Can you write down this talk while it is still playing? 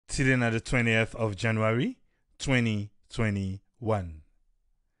Today na the 20th of January 2021.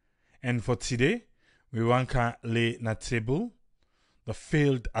 And for today, we want to lay na table the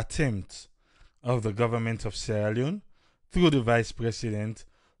failed attempt of the government of Sierra Leone through the Vice President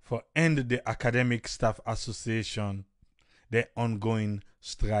for end the Academic Staff Association their ongoing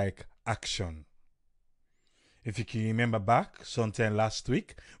strike action. If you can remember back, sometime last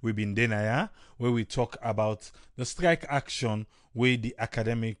week, we've been there where we talk about the strike action where the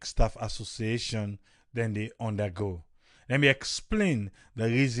Academic Staff Association then they undergo. Let me explain the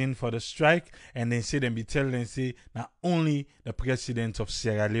reason for the strike and then say them be tell them say not only the president of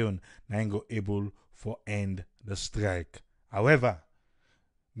Sierra Leone now go able for end the strike. However,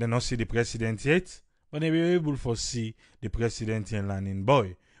 they not see the president yet, but they be able for see the president in Landing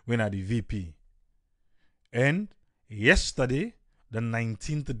Boy when are the VP. And yesterday, the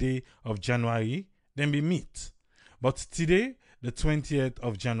 19th day of January, then we meet. But today, the 20th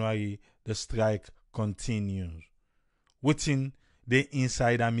of January, the strike continues. Waiting the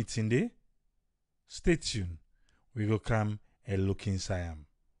inside our meeting day? Stay tuned. We will come and look inside them.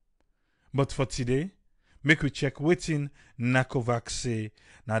 But for today, make we check waiting NACOVAC say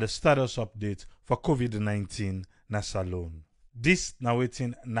now the status update for COVID-19 na Salone. This now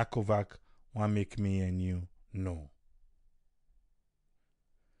waiting NACOVAC want make me and you know.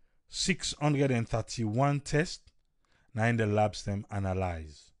 631 tests now in the labs them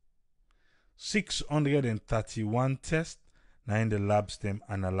analyze. 631 tests now in the labs them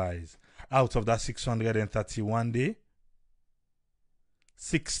analyze. Out of that 631 day,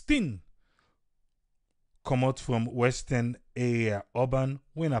 16 come out from Western area urban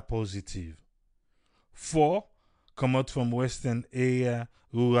when are positive. 4 come out from Western area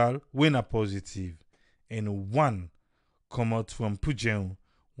rural when are positive. And 1 come out from Pujeon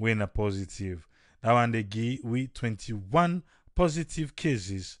when are positive. That one they give we 21 positive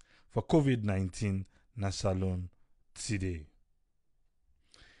cases for COVID-19 na Salone today.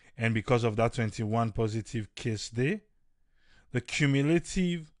 And because of that 21 positive case day, the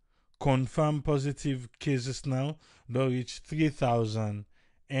cumulative confirmed positive cases now don't reach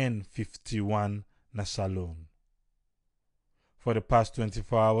 3,051 na Salone. For the past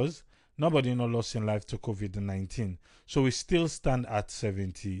 24 hours, nobody no lost in life to COVID-19, so we still stand at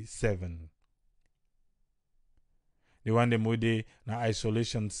 77. The one them with na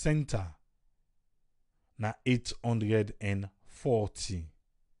isolation center na 840.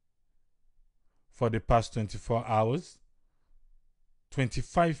 For the past 24 hours,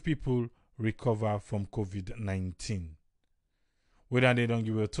 25 people recover from COVID-19. Whether they don't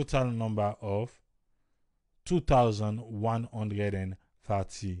give a total number of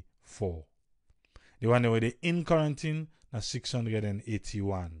 2,134. The one that were in quarantine na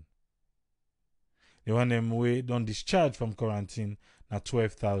 681. The one them way don't discharge from quarantine na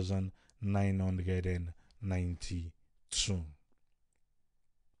 12,992.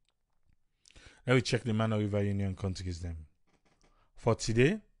 Let me check the Mano River Union countries them. For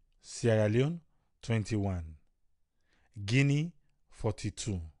today, Sierra Leone 21, Guinea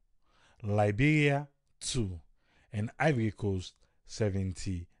 42, Liberia 2, and Ivory Coast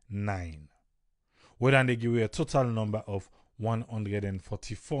 79. Whether they give you a total number of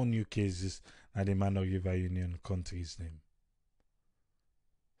 144 new cases at the Mano River Union countries name.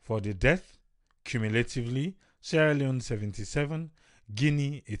 For the death, cumulatively, Sierra Leone 77,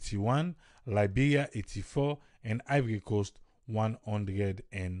 Guinea 81, Liberia 84, and Ivory Coast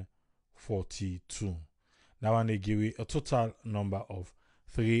 142. That one they give you a total number of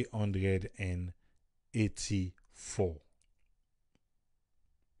 384.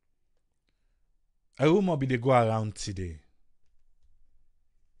 A rumor be they go around today.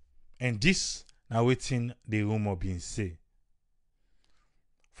 And this now waiting the rumor being say.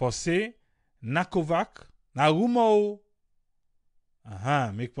 For say NACOVAC na rumor.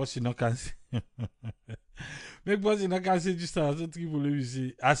 Make person no can say. Make person no can say just as people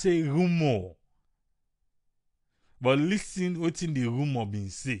say. I say rumor. But listen waiting the rumor being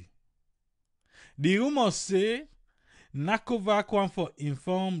say. The rumor say NACOVAC want for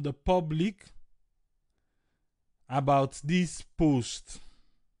inform the public about this post.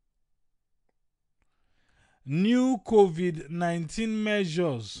 New COVID-19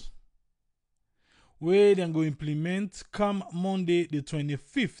 measures where they go implement come Monday the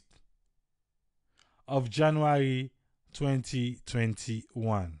 25th of January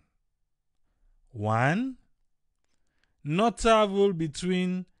 2021. 1. No travel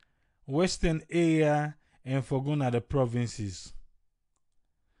between Western area and Fogona the provinces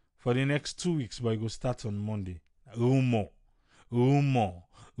for the next 2 weeks, but it will start on Monday. Rumor.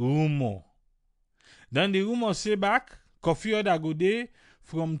 Then the rumor say back, coffee order go day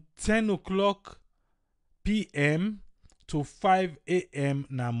from 10 o'clock p.m. to 5 a.m.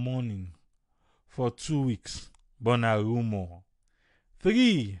 na morning for 2 weeks. But na rumor.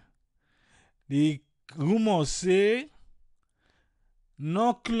 3. The rumor say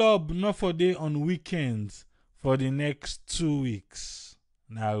no club no for day on weekends for the next 2 weeks.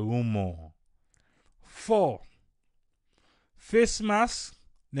 Na rumor. 4. Face mask,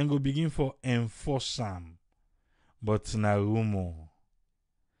 then go begin for enforce am. But na rumor.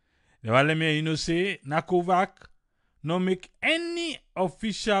 The one let me say Nakovac no make any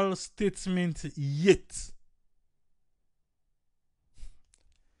official statement yet.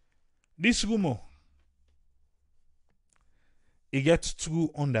 This rumor, it gets true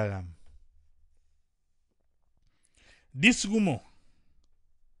under am. This rumor,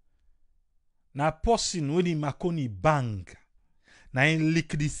 na person wey the Marconi bank na him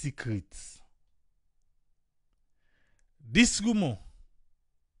leak the secrets. This rumor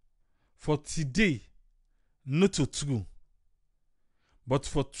for today not so true, but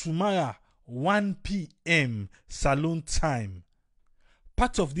for tomorrow 1 p.m. salon time,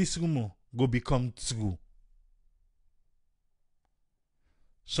 part of this rumor go become true.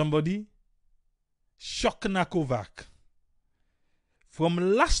 Somebody shock Nakovac.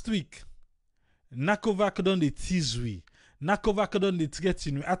 From last week, Nakovac done the tease we. Nakovac done the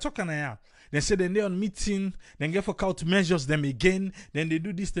threaten we. I talk and I am. They say then they on meeting, then get for out measures them again, then they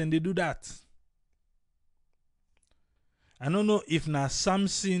do this, then they do that. I don't know if na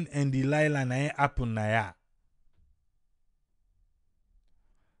Samson and Delilah na happen na ya.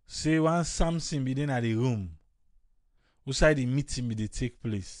 Say one Samson be in the room. Outside the meeting be they take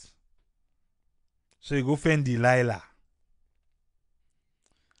place. So you go find Delilah.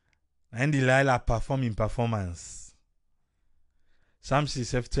 And Delilah performing performance. Samson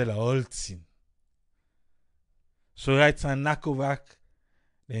self tell her all thing. So right now Nakovac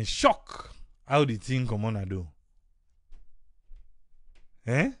then shock how the thing come on a do.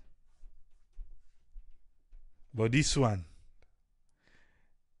 But this one,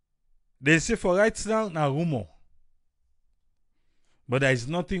 they say for right now na rumor. But there is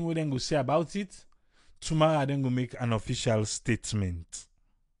nothing we then go say about it. Tomorrow I then go make an official statement.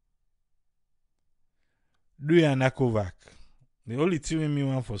 Do you Nakovac? The only thing we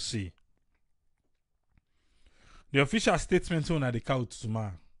want for see. The official statement on the couch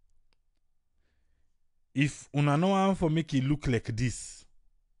tomorrow. If una no want for make it look like this.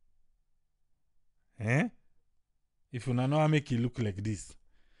 If una no want make it look like this,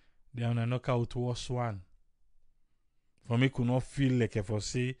 then una knock out worse one. For make you not feel like if I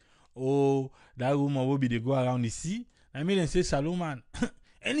say, oh, that rumor will be they go around the sea. I mean, they say Salomon.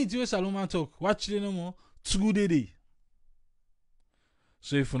 Anything Salomon talk, watch the no more. True day.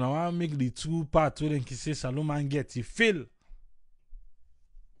 So if you want to make the true part where they say Salomon get, he fail.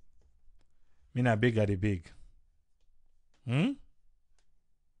 Me na beg at the beg. Do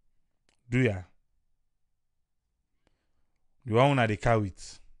ya? You want to carry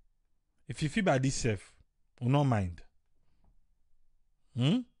it. If you feel by this self, you no mind.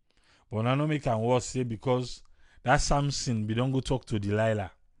 But I no make am worse say because that Samson we don't go talk to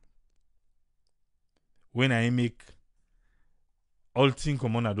Delilah. When I make all thing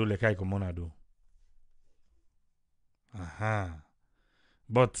come on a do like I come on a do.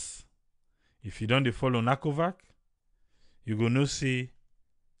 But if you don't follow Nakovac, you go know say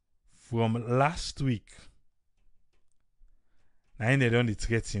from last week now they don't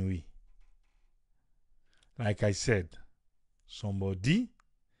threaten we. Like I said, somebody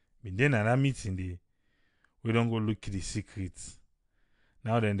been then at that meeting day, we don't go look at the secrets.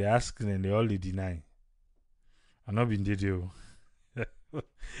 Now then they ask and they all deny. I'm not been there.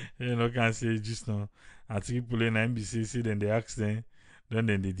 You know, can't say just now. I think people in NBC then they ask them, then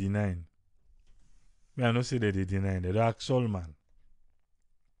they deny. Me I not say that they deny. They don't ask all man.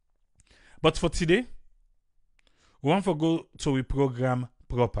 But for today, we want to go to a program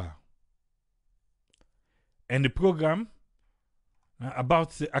proper. And the program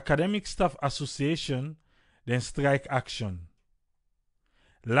about the Academic Staff Association, then strike action.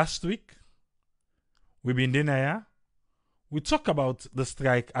 Last week, we've been there. We talk about the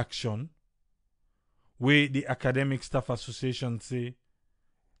strike action, where the Academic Staff Association say,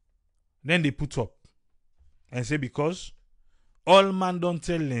 then they put up and say because all man don't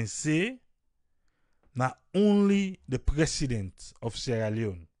tell them say, not only the president of Sierra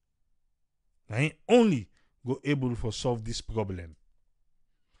Leone, now only go able for solve this problem.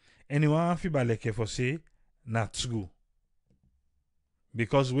 Anyone feel like for say not true.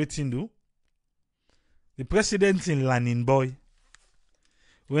 Because waiting do the president in Lanin boy,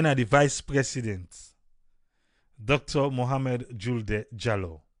 when are the vice president, Dr. Mohammed Juldeh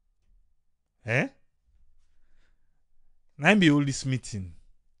Jalloh. Eh? Now be all this meeting.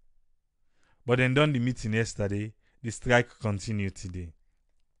 But then done the meeting yesterday, the strike continued today.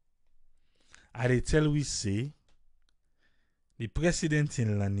 I dey tell we say the president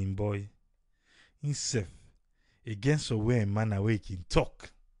in landing boy himself against a way man awake in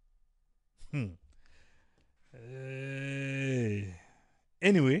talk.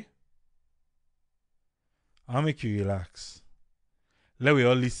 Anyway, I'll make you relax. Let we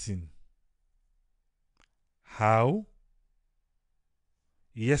all listen. How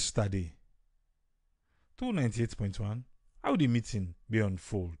yesterday 298.1 how the meeting be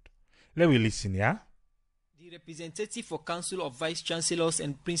unfold. Let we listen, yeah? The representative for Council of Vice Chancellors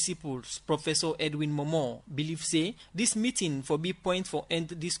and Principals, Professor Edwin Momo, believes say this meeting for be point for end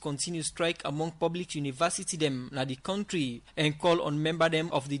this continued strike among public university them na the country and call on member them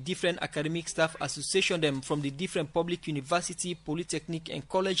of the different academic staff association them from the different public university, polytechnic and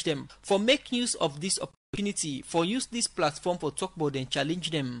college them for make use of this opportunity for use this platform for talk about and challenge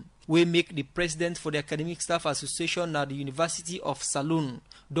them. We make the president for the Academic Staff Association at the University of Saloon,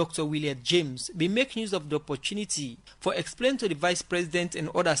 Dr. William James, be make use of the opportunity for explain to the vice president and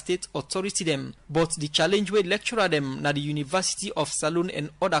other state authority them, but the challenge we lecturer them at the University of Saloon and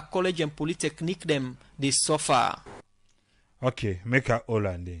other college and polytechnic them, they suffer. Okay, make a all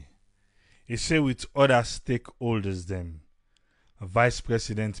and day. He say with other stakeholders them, a vice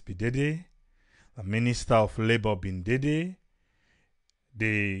president be dede, a minister of labor been dede,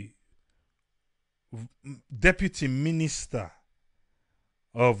 the deputy minister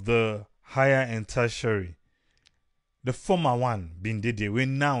of the higher and tertiary, the former one been dede, we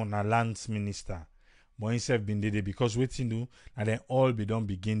now na lands minister, but himself been dede because waiting do and then all be done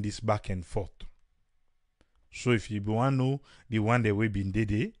begin this back and forth. So if you want to know the one that we been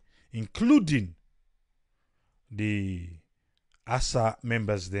dede, including the ASA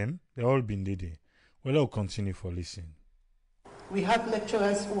members them, they all been dede. Well, I'll continue for listening. We have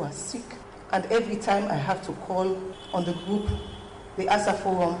lecturers who are sick, and every time I have to call on the group, the ASA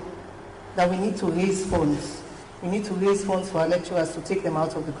forum, that we need to raise funds. We need to raise funds for our lecturers to take them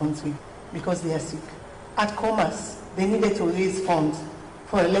out of the country because they are sick. At Commerce, they needed to raise funds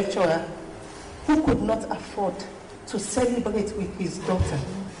for a lecturer who could not afford to celebrate with his daughter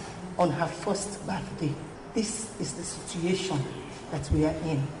on her first birthday. This is the situation that we are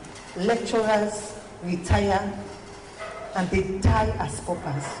in. Lecturers retire and they die as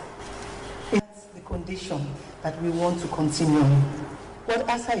paupers. It's the condition that we want to continue. What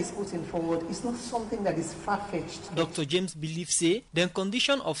ASA is putting forward is not something that is far-fetched. Dr. James believes say the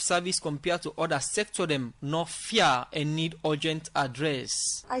condition of service compared to other sector them no fear and need urgent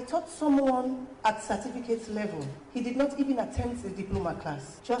address. I taught someone at certificate level. He did not even attend the diploma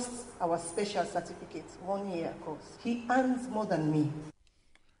class, just our special certificate, 1 year course. He earns more than me.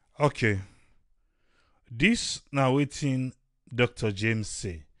 Okay. This now waiting Dr. James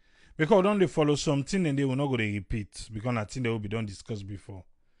say. Because don't they follow something and they will not go to repeat because I think they will be done discussed before.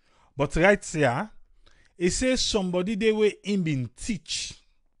 But right here, it says somebody they were in been teach.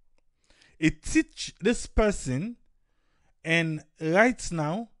 It teach this person and right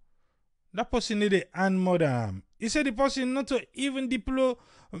now that person need to earn more than him. He said the person not to even diploma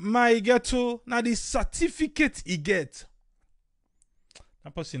he get to now the certificate he get.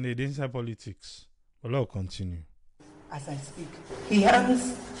 That person need inside politics. But I'll continue. As I speak, he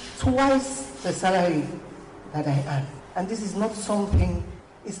earns twice the salary that I earn. And this is not something,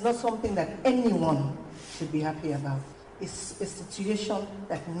 it's not something that anyone should be happy about. It's a situation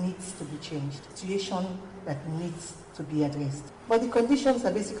that needs to be changed, a situation that needs to be addressed. But the conditions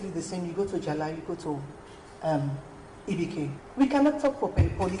are basically the same. You go to Jalloh, you go to EBK. We cannot talk for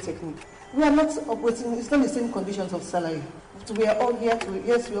polytechnic. We are not operating, it's not the same conditions of salary. We are all here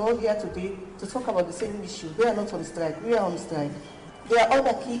we're all here today to talk about the same issue. They are not on strike, we are on strike. There are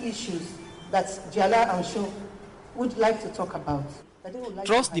other key issues that Jalloh and Sho would like to talk about.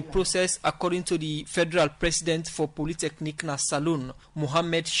 Trust the process according to the Federal President for Polytechnic na Saloon,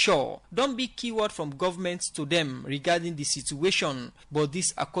 Mohammed Shaw. Don't be keyword from government to them regarding the situation, but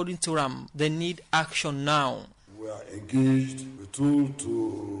this according to Ram, they need action now. We are engaged, we're told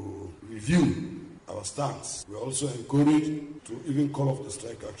to review our stance. We're also encouraged to even call off the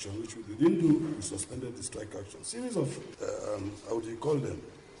strike action, which we didn't do. We suspended the strike action. Series of, how do you call them?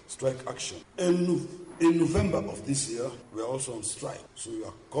 Strike action. In November of this year, we are also on strike. So we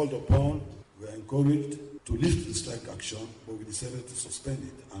are called upon, we are encouraged to lift the strike action, but we decided to suspend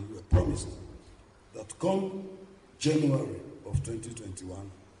it. And we are promised that come January of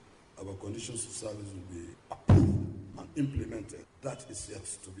 2021, our conditions of service will be approved and implemented. That is yet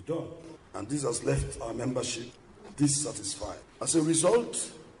to be done. And this has left our membership dissatisfied. As a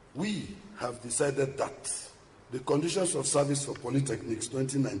result, we have decided that the conditions of service for polytechnics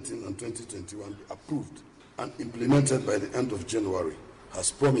 2019 and 2021 be approved and implemented by the end of January,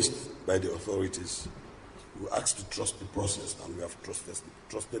 as promised by the authorities. We were asked to trust the process, and we have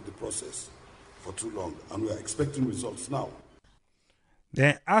trusted the process for too long, and we are expecting results now.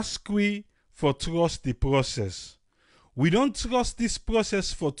 Then ask we for trust the process. We don't trust this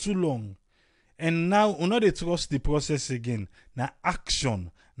process for too long, and now we not dey trust the process again. Now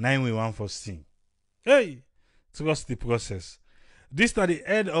action, now we want for see. Hey, trust the process. This is the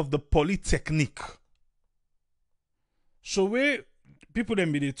head of the polytechnic. So where people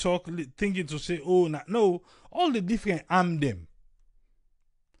then be they talk thinking to say, oh no, all the different arm them.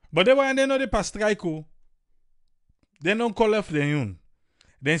 But they were they know they pass strike. Oh. They don't call off their own.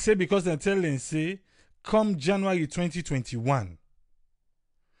 Then say because they tell them say come January 2021,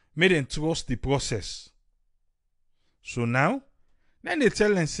 may them trust the process. So now, then they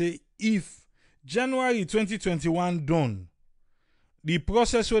tell them say if January 2021 done, the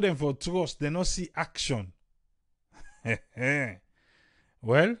process with them for trust, they not see action.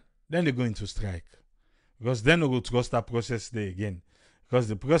 Well, then they go into strike. Because then they go trust that process there again. Because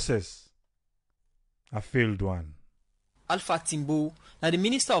the process a failed one. Alpha Timbo, now the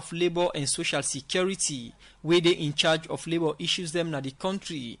Minister of Labour and Social Security, where they in charge of labour issues them na the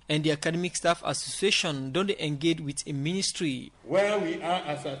country, and the Academic Staff Association don't they engage with a ministry. Where we are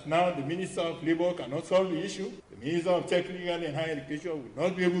as at now, the Minister of Labour cannot solve the issue. The Minister of Technical and Higher Education will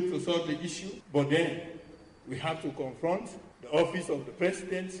not be able to solve the issue. But then we have to confront the office of the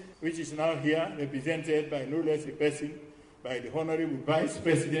President, which is now here, represented by no less a person, by the Honorable Vice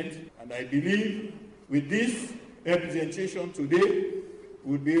President. And I believe with this representation today,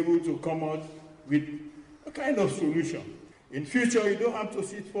 we'll be able to come out with a kind of solution. In future, you don't have to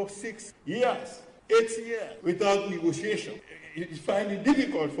sit for 6 years, 8 years without negotiation. It's finding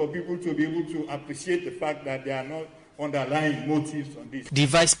difficult for people to be able to appreciate the fact that there are not underlying motives on this. The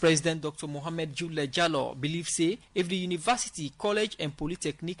Vice President, Dr. Mohammed Juldeh Jalloh, believes say if the university, college and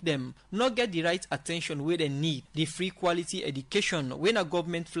polytechnic them not get the right attention where they need, the free quality education when a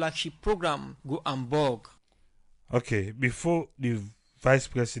government flagship program go en vogue. Okay, before the Vice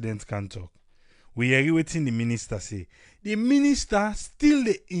President can talk, we are waiting the minister say. The minister still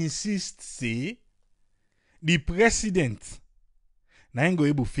they insist say the president now ain't go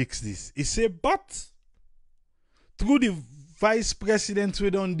able to fix this. He say, but through the Vice President we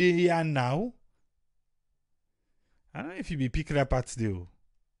don't dey here now. I don't know if you be picking up at there.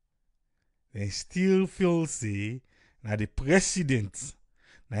 They still feel say now the president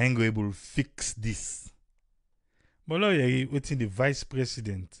now ain't go able to fix this. But now you're waiting the Vice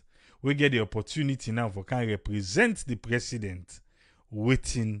President. We get the opportunity now for can represent the president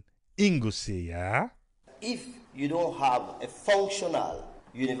waiting Ingo say, yeah? If you don't have a functional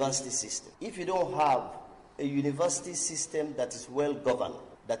university system, if you don't have a university system that is well governed,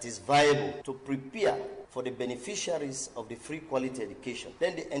 that is viable to prepare for the beneficiaries of the free quality education,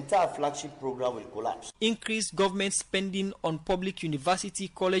 then the entire flagship program will collapse. Increase government spending on public university,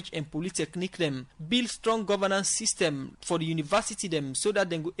 college and polytechnic them, build strong governance system for the university them so that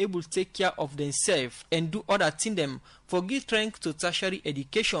they go able to take care of themselves and do other things them, for give strength to tertiary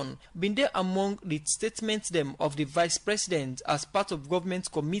education, been there among the statements them of the Vice President as part of government's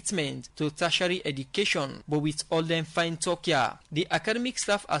commitment to tertiary education. But with all them fine talk here, the Academic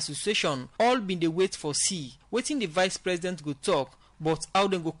Staff Association all been the wait for see, waiting the Vice President go talk, but how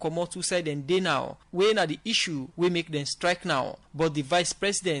them go come out to side and day now, where na the issue we make them strike now. But the Vice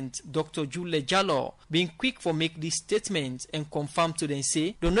President, Dr. Juldeh Jalloh, being quick for make this statement and confirm to them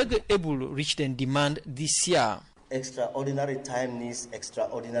say they're not able to reach them demand this year. Extraordinary time needs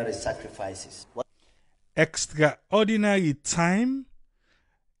extraordinary sacrifices. Extraordinary time,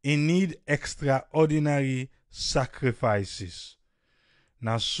 it need extraordinary sacrifices.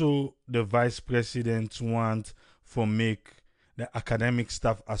 Now, so the Vice President want for make the Academic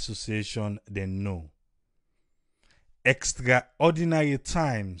Staff Association they know. Extraordinary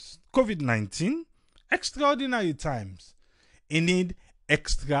times, COVID-19, extraordinary times, it need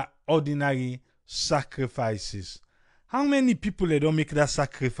extraordinary sacrifices. How many people they don't make that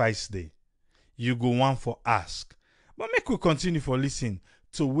sacrifice there? You go one for ask. But make we continue for listen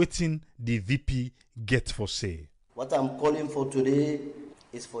to waiting the VP get for say. What I'm calling for today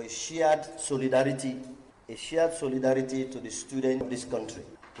is for a shared solidarity to the students of this country.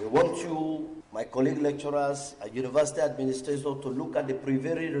 We want you, my colleague lecturers, and university administrators, to look at the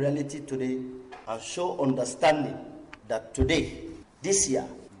prevailing reality today and show understanding that today, this year,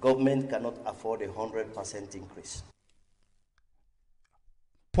 government cannot afford a 100% increase.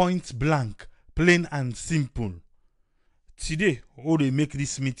 Point blank, plain and simple. today, how they make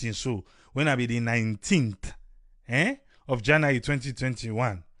this meeting so, when I be the 19th of January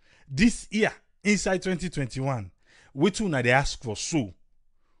 2021, this year, inside 2021, which one they ask for so,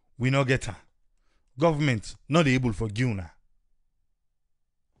 we not get her. Government not able for give una.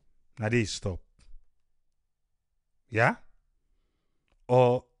 Now they stop. Yeah?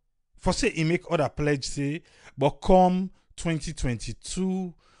 Or for say he make other pledge say, but come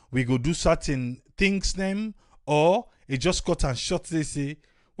 2022, we go do certain things them, or it just cut and short they say,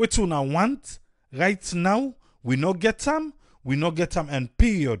 what una want right now, we not get them, and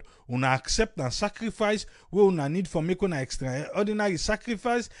period. Una accept and sacrifice we una need for make una extraordinary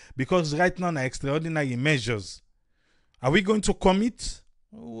sacrifice because right now na extraordinary measures. Are we going to commit?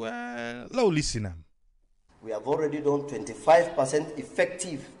 Well, listen. We have already done 25%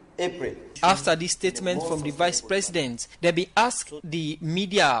 effective April. After this statement from the Vice President, they be asked the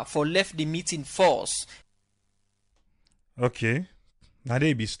media for left the meeting force. Okay. Now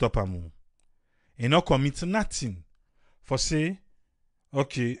they be stop amu. E no commit nothing. For say,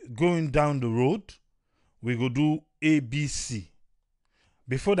 okay, going down the road, we go do ABC.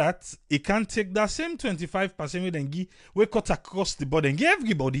 Before that, he can't take that same 25% we then give, we cut across the board and give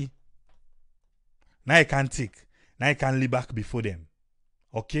everybody. Now he can't take. Now he can leave back before them.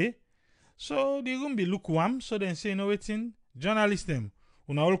 Okay? So they gonna be lukewarm, so then say, you know what, journalists them,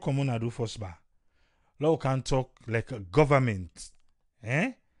 una all come on and do first bar. Now we can talk like a government,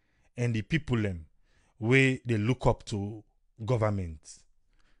 and the people them, where they look up to government.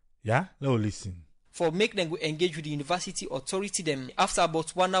 Yeah? Now listen. For make them go engage with the university authority them. After about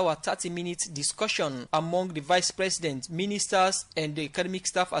 1 hour 30 minutes discussion among the vice president, ministers and the academic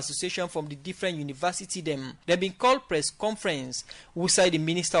staff association from the different university them, they been called press conference outside the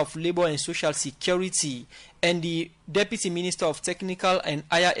Minister of Labour and Social Security and the Deputy Minister of Technical and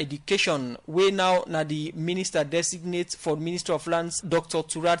Higher Education, where now the Minister designate for Minister of Lands, Dr.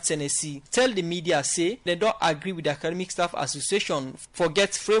 Turad Senesi, tell the media say they don't agree with the Academic Staff Association for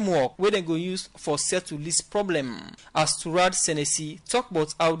get framework where they go use for settle this problem. As Turad Senesi talk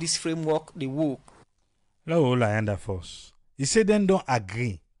about how this framework they work. All I under force. He said then don't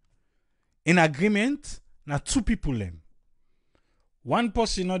agree. In agreement, now two people them. One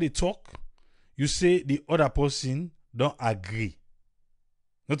person not they talk. You say the other person don't agree.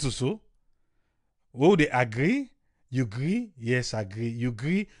 Not so? Will they agree? You agree? Yes, agree. You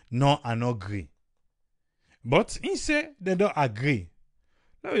agree? No, I not agree. But in say they don't agree.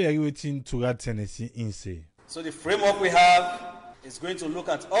 Now we are waiting to read Tennessee in say. So the framework we have is going to look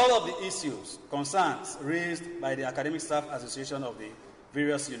at all of the issues, concerns raised by the Academic Staff Association of the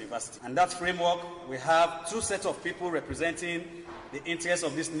various universities. And that framework, we have two sets of people representing the interests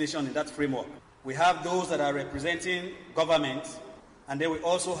of this nation in that framework. We have those that are representing government, and then we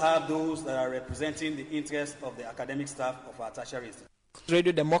also have those that are representing the interests of the academic staff of our tertiary institutions.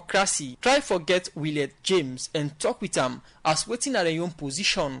 Radio Democracy try forget Willard James and talk with him as waiting at their own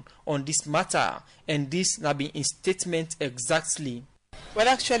position on this matter, and this now be in statement exactly. Well,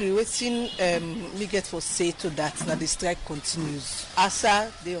 actually, waiting me get for say to that now the strike continues.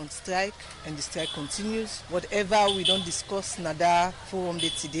 ASA they on strike and the strike continues. Whatever we don't discuss nada forum day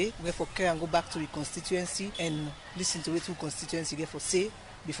today, we for care and go back to the constituency and listen to what the constituency get for say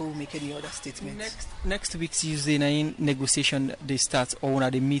before we make any other statements. Next week Tuesday, na negotiation they start or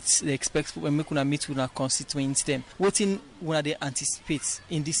when they meet, they expect when we gonna meet with our constituents them. What in when they anticipate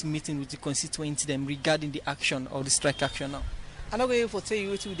in this meeting with the constituents them regarding the action or the strike action now? I'm not going to tell you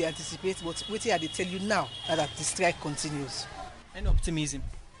what they anticipate, but what they tell you now that the strike continues. And optimism.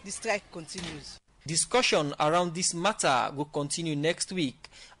 The strike continues. Discussion around this matter will continue next week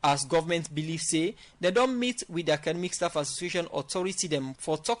as government believes say they don't meet with the Academic Staff Association authority them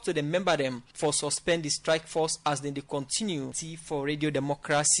for talk to the member them for suspend the strike force as then they continue. For Radio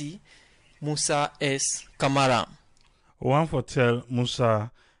Democracy, Musa S. Kamara. One for tell Musa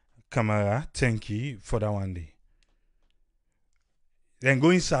Kamara, thank you for that one day. Then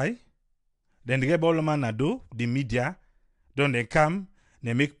go inside. Then the Rebelman Nado, the media, then they come,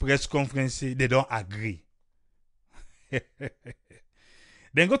 they make press conference, they don't agree.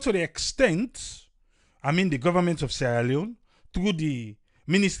 Then go to the extent, the government of Sierra Leone, through the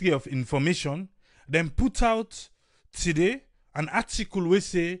Ministry of Information, then put out today an article where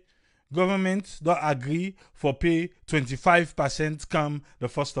say government don't agree for pay 25% come the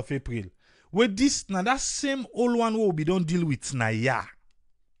 1st of April. With this, now that same old one we don't deal with now, yeah.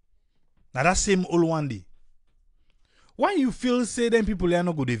 Now that same old one day. Why you feel say them people are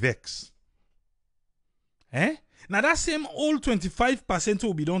not go to vex? Now that same old 25%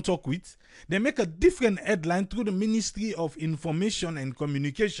 who we don't talk with, they make a different headline through the Ministry of Information and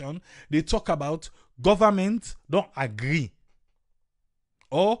Communication. They talk about government don't agree.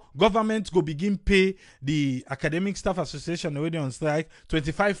 Or government go begin pay the Academic Staff Association already on strike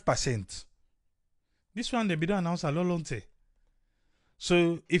 25%. This one they be done announce a long time.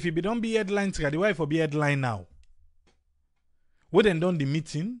 So if it be don't be headline together, why for be headline now? When they done the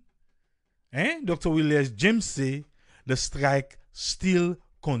meeting, Dr. Williams James say the strike still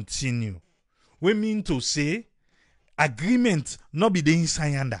continue. We mean to say agreement not be the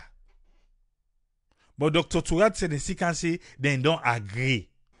inside under. But Dr. Turat said the can say they don't agree.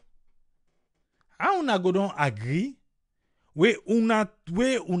 How una go don't agree? We una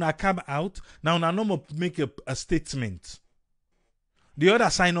come out, now una no more make a statement. The other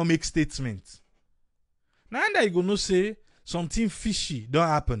side no make statement. Now you go no say something fishy don't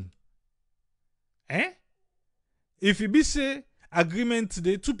happen. If you be say agreement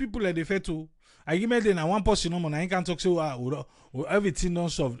today, two people are the to agreement then one person no more, I can't talk so everything don't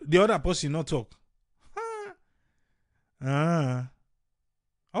solve. The other person not talk.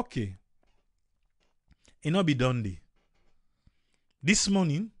 Okay. It not be done day. This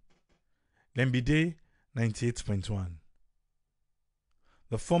morning, then be day 98.1.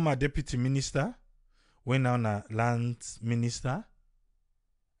 The former deputy minister, when now na land minister,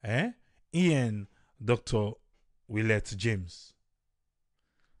 Ian Dr. Willett James.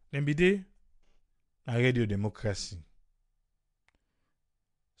 Then be day na Radio Democracy.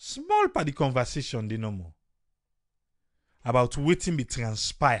 Small part the conversation they no more. About waiting be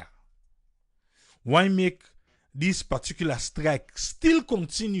transpire. Why make this particular strike still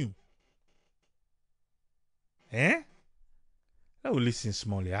continue? Let we listen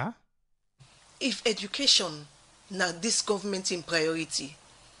small, yeah? If education now this government in priority,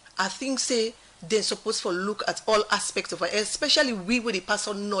 I think say they're supposed to look at all aspects of it, especially we with the pass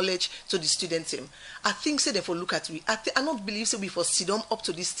on knowledge to the student team. I think say they for look at we. I don't believe so we for sit down up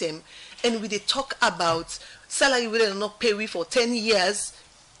to this term and we they talk about salary we they not pay we for 10 years,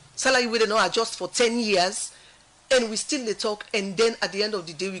 salary we they not adjust for 10 years, and we still they talk, and then at the end of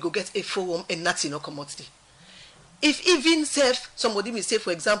the day we go get a forum and nothing no commodity. If even say somebody may say,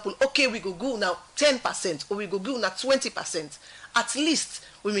 for example, okay, we go now 10% or we go now 20%, at least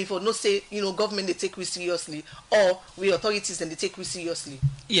we may for not say, government they take we seriously or we authorities and they take we seriously.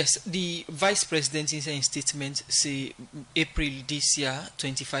 Yes, the vice president in his statement say April this year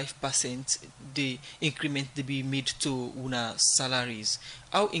 25% the increment they be made to una salaries.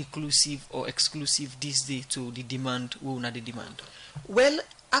 How inclusive or exclusive this day to the demand una the demand? Well,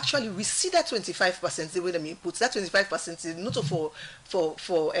 actually, we see that 25% the way they put that 25% is not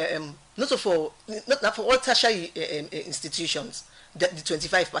for all tertiary institutions. The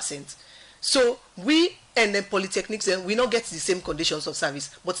 25%. So we and the polytechnics we not get the same conditions of service,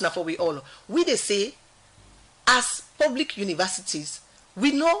 but not for we all. We they say as public universities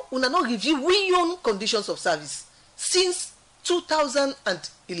we not review we own conditions of service since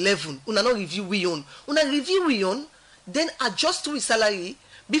 2011. Not review we own. Review we own, then adjust to his salary.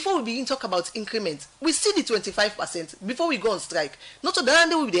 Before we begin talk about increment, we see the 25% before we go on strike. Not to the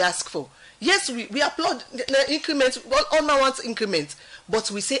end we they ask for. Yes, we applaud the increment, all my wants increment, but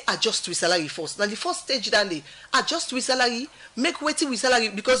we say adjust with salary first. Now the first stage then they adjust with salary, make waiting with salary,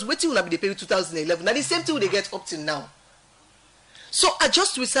 because waiting will not be the pay 2011. Now the same thing they get up till now. So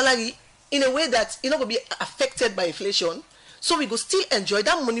adjust with salary in a way that will be affected by inflation. So we go still enjoy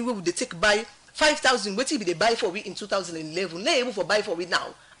that money we would take by 5,000. Waiting be they buy for we in 2011. They able for buy for we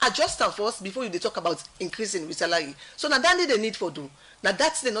now. Adjust them first before they talk about increasing with salary. So now that they need for do. Now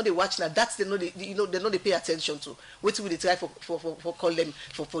that's the know they watch. Now that's the know they they know they pay attention to. What will they try for call them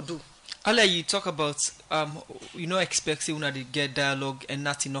for do. Ala, you talk about expecting when they get dialogue and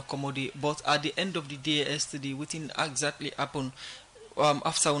nothing not commodity, but at the end of the day yesterday, what exactly happened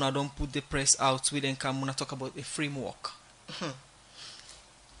after when I don't put the press out, we then come when I talk about a framework.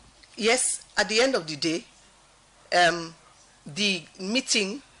 Yes, at the end of the day, the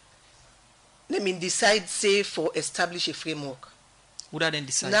meeting, decide say for establish a framework. Would I then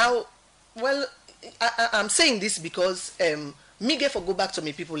decide? Now, well, I'm saying this because me get for go back to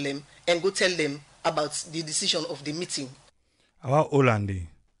my people them and go tell them about the decision of the meeting. Our Olande,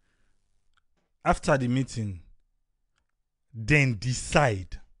 after the meeting, then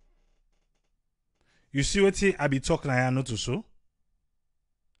decide. You see what I be talking I not to so?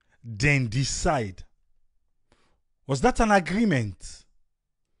 Then decide. Was that an agreement?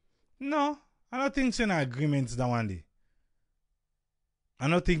 No, I don't think it's an agreement that one day. I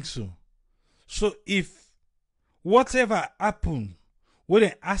don't think so. So if whatever happened, when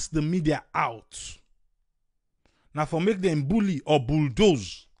they ask the media out, Now for make them bully or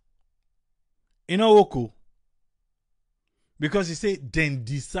bulldoze. You know Oko. Because he say then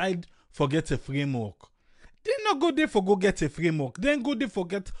decide forget a framework. They not go there for go get a framework. Then go there for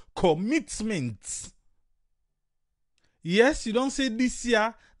get commitments. Yes, you don't say this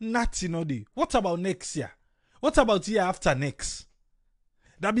year, nothing no day. What about next year? What about year after next?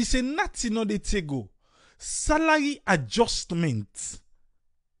 That be say nothing no day take go. Salary adjustment.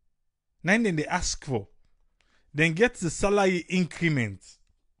 Now then they ask for. Then get the salary increment.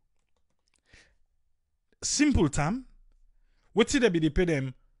 Simple term. What did they pay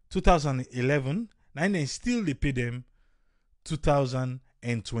them 2011? Now then still they pay them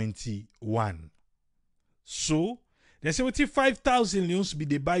 2021. So they say what if 5,000 loans be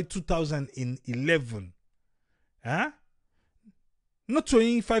they buy 2011? Huh? Not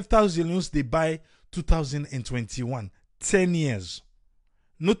showing 5,000 loans they buy 2021. 10 years.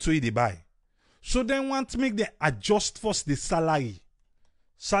 Not to they buy. So then want to make them adjust first the salary.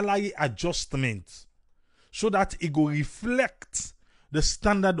 Salary adjustment. So that it go reflect the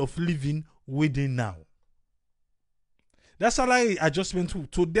standard of living within now. That salary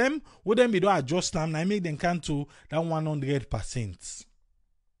adjustment to them, would them be do adjust them, I make them can to that 100%.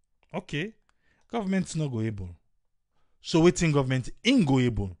 Okay. Government's not go able. So waiting government ain't go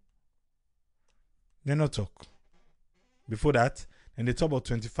able. They not talk. Before that, and they talk about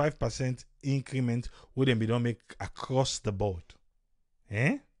 25% increment would them be don't make across the board.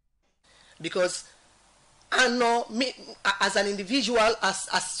 Eh? Because I know me as an individual,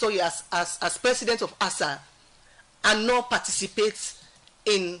 as president of ASA, I not participate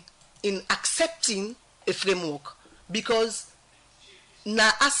in accepting a framework, because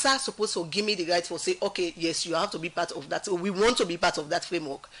now ASA supposed to give me the right for say, okay, yes, you have to be part of that, or we want to be part of that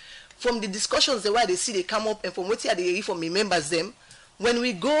framework. From the discussions the way they see they come up, and from what they hear from me members them, when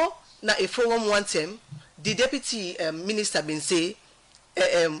we go na a forum one time, the deputy minister been say,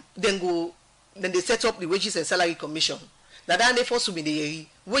 then they set up the wages and salary commission. Now then they force to be the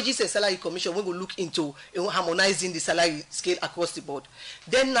wages and salary commission. We will look into harmonizing the salary scale across the board.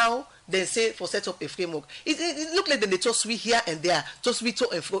 Then now they say for set up a framework. It look like they just we here and there, just we to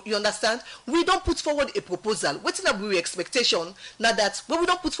and fro. You understand? We don't put forward a proposal. What's up with expectation? Now that when we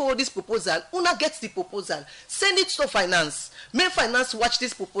don't put forward this proposal, Una gets the proposal, send it to finance. Make finance watch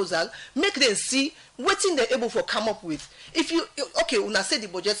this proposal, make them see what thing they're able to come up with. If you okay, Una say the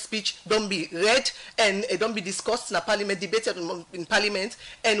budget speech don't be read and don't be discussed in a parliament, debated in parliament,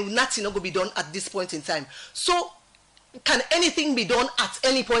 and nothing not going to be done at this point in time. So can anything be done at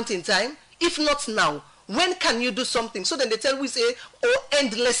any point in time? If not now, when can you do something? So then they tell we say, oh,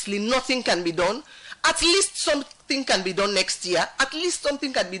 endlessly nothing can be done. At least something can be done next year. At least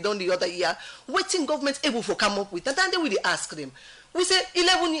something can be done the other year. Waiting government able to come up with. And then they will ask them. We say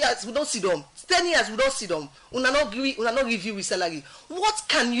 11 years we don't see them. 10 years we don't see them. We not review with salary. What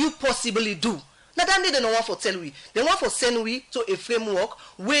can you possibly do? Now then they don't want for tell we. They want for send we to a framework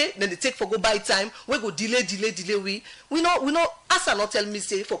where then they take for go by time, we go delay we. We know Asa not tell me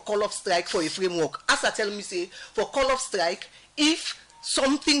say for call off strike for a framework. Asa tell me say for call off strike if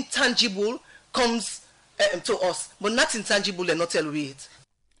something tangible comes to us, but not intangible and not tell we it.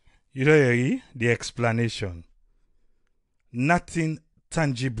 You know the explanation. Nothing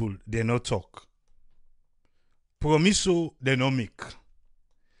tangible, they no talk. Promiso, they no make.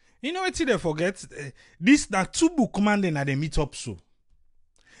 You know what they forget? This na two book commanding at the meet up so.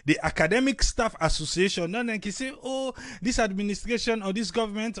 The Academic Staff Association, no, they say, oh, this administration or this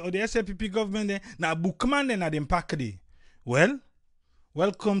government or the SLPP government, na book commanding at them pack day. Well,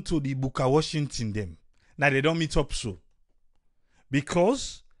 welcome to the Booker Washington them. Now they don't meet up so.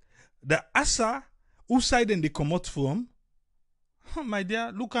 Because the ASA, who side then they come out from, oh, my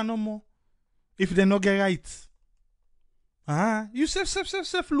dear, look at no more. If they not get right. You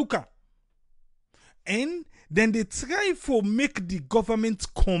self, look at. And then they try for make the government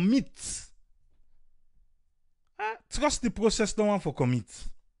commit. Trust the process, no one for commit.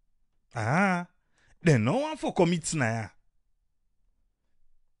 Then no one for commit now.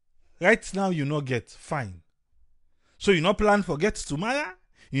 Right now you not get, fine. So you not plan for get tomorrow?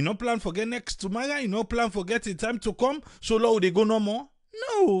 You not plan for get next tomorrow? You not plan for get in time to come? So low they go no more?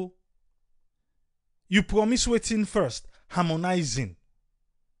 No. You promise waiting first. Harmonizing.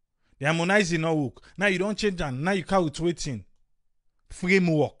 The harmonizing no work. Now you don't change and now you carry it waiting.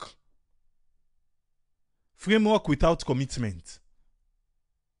 Framework. Framework without commitment.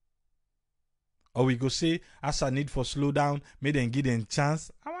 Or we go say, as a need for slowdown, may then give them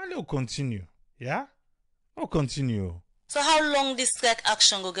chance. I want to continue. Yeah? I'll continue. So how long this strike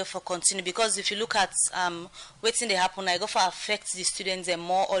action go get for continue? Because if you look at waiting they happen, I go for affect the students and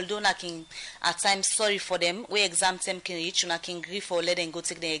more, although I can at times sorry for them, where exam time can reach and I can grieve for let them go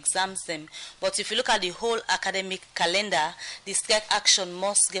take the exams them. But if you look at the whole academic calendar, the strike action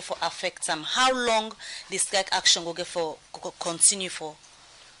must get for affect them. How long the strike action go get for continue for?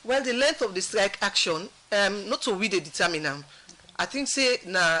 Well, the length of the strike action, not so we they determine them. I think say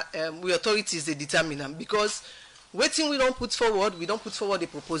now we authorities they determine them, because waiting we don't put forward the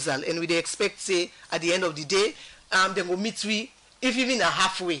proposal, and we they expect say at the end of the day they go meet we, if even a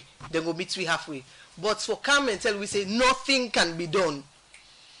halfway, they go meet we halfway. But for come and tell we say nothing can be done,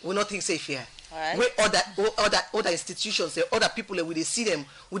 we nothing safe here. Right. Where other institutions, other people, we they see them,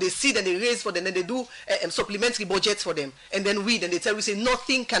 they raise for them, then they do supplementary budgets for them, and then they tell we say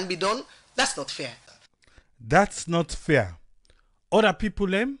nothing can be done. That's not fair. That's not fair. Other people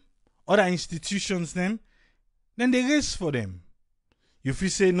them, other institutions them, then they raise for them. If you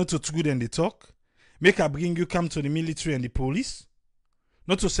say not to good and they talk, make a bring you come to the military and the police,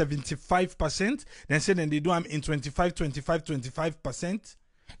 not to 75%, then say then they do them in 25%.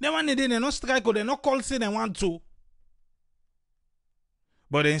 Then one day they not strike or they not call say they want to.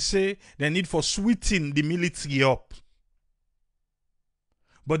 But then say they need for sweeten the military up.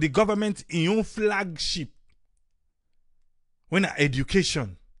 But the government in your flagship, when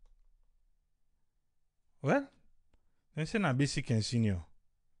education, well, they say na basic and senior.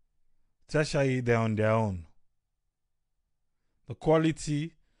 Tertiary they're on their own. The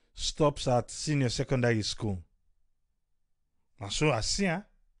quality stops at senior secondary school. And so I see, I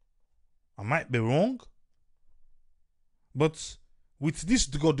might be wrong, but with this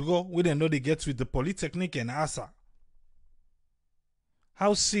go, we don't know they get with the Polytechnic and ASA.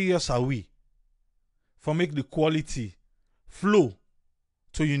 How serious are we for make the quality flow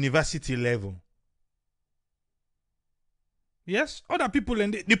to university level? Yes, other people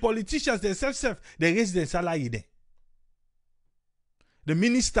and the politicians themselves, they raise their salary there. The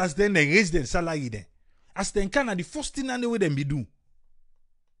ministers then they raise their salary there. As they can, the first thing and the way them be do.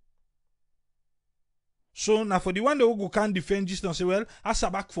 So now for the one that who can't defend just and say, well,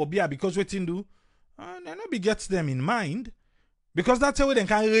 ask back for beer because what you do, they not be gets them in mind. Because that's how they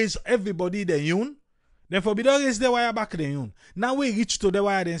can raise everybody the own. Then for be don't raise the wire back the own. Now we reach to the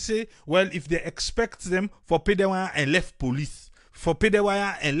wire and say, well, if they expect them for pay the wire and left police, for pay the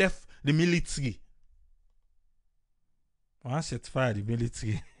wire and left the military. Once set fire the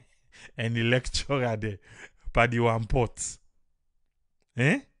military and the lecturer there, by the one pot.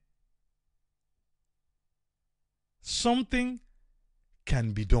 Something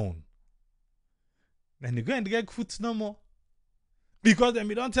can be done. Then they go and get foot no more. Because then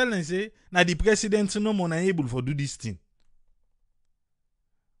we don't tell them say, now the president no more able for do this thing.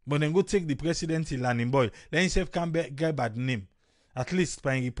 But then go take the president in landing boy. Then himself can get bad name. At least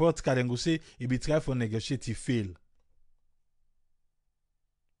by report card and go say he be try for negotiate he fail.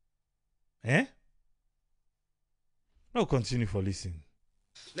 No, continue for listening.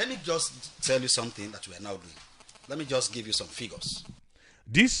 Let me just tell you something that we are now doing. Let me just give you some figures.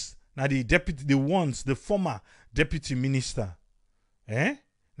 This now the former deputy minister. Now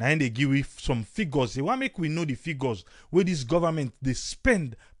they give you some figures. They want make we know the figures where this government they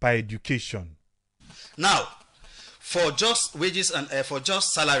spend by education. Now, for just wages and for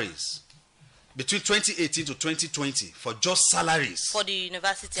just salaries, between 2018 to 2020, for just salaries for the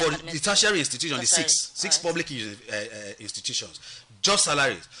university, for the tertiary institution, the six public institutions, just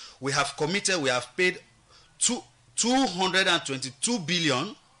salaries, we have paid 222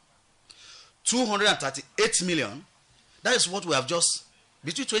 billion 238 million. That is what we have just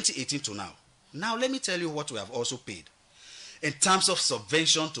between 2018 to now. Now let me tell you what we have also paid in terms of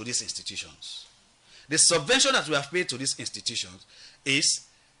subvention to these institutions. The subvention that we have paid to these institutions is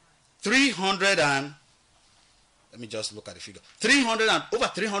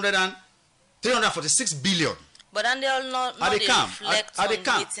 346 billion. But then they all not they reflect on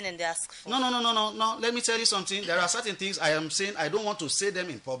waiting and they ask for. No. Let me tell you something. There are certain things I am saying I don't want to say them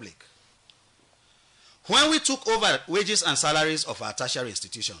in public. When we took over wages and salaries of our tertiary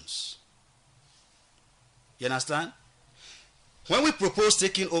institutions, you understand? When we proposed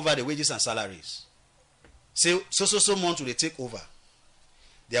taking over the wages and salaries, say so month will they take over,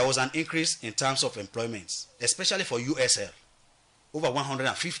 there was an increase in terms of employment, especially for USL, over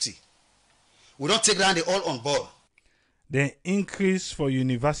 150. We don't take that, they all on board. The increase for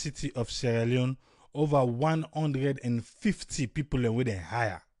University of Sierra Leone, over 150 people and with a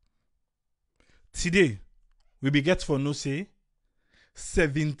hire. Today, we be get for no say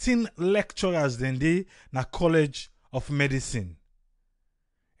 17 lecturers then they na College of Medicine.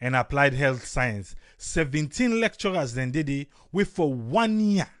 and applied health science. 17 lecturers then did it with for 1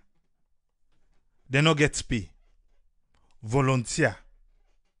 year. They no get pay. Volunteer.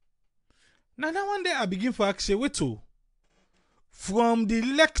 Now that one day I begin for ask you, wait to. From the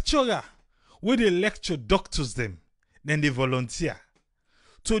lecturer, where they lecture doctors them, then they volunteer.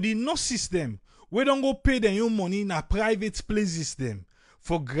 To the nurses them, we don't go pay their own money in a private places them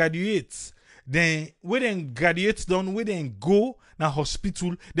for graduates. Then we then graduates done, we then go na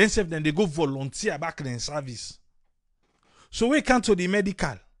hospital, then self then they go volunteer back in service. So we come to the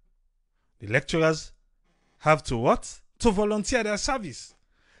medical. The lecturers have to what? To volunteer their service.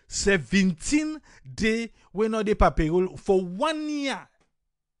 17 days we not the payroll for 1 year.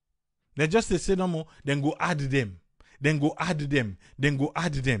 They just they say no more, then go add them. Then go add them. Then go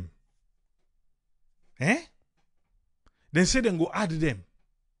add them. Then say then go add them.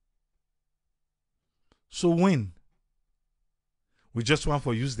 So when we just want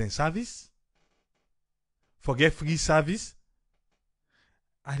for use them service, forget free service,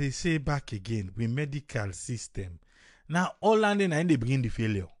 and they say back again, we medical system. Now all landing and they bring the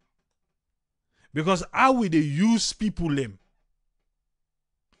failure. Because how will they use people them?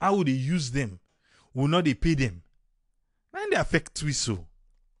 How will they use them? Will not they pay them? And they affect we so.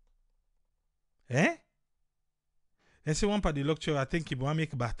 Then say one part the lecturer, I think he want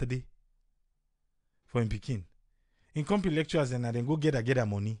make birthday for him picking. In company lecturers and then go get a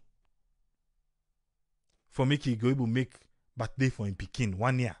money. For make he go able make birthday for him picking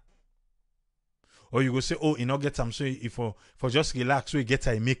 1 year. Or you go say, oh, he not get some so if for just relax, so he get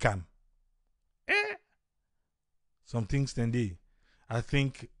a make him. Some things then they I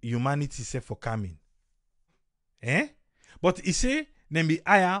think humanity say for coming. But he say then be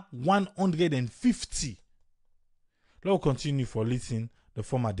higher 150. Let us continue for listening the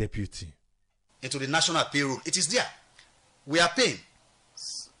former deputy. Into the national payroll. It is there. We are paying.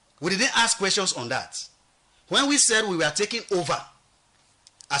 We didn't ask questions on that. When we said we were taking over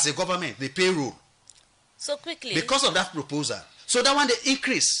as a government, the payroll. So quickly. Because of that proposal. So that one they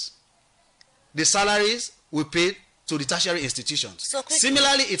increase the salaries we paid to the tertiary institutions. So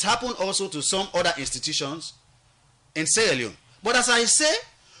similarly, it happened also to some other institutions in Sierra Leone. But as I say,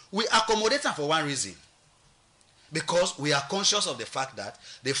 we accommodate them for one reason. Because we are conscious of the fact that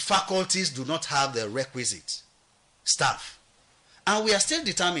the faculties do not have the requisite staff. And we are still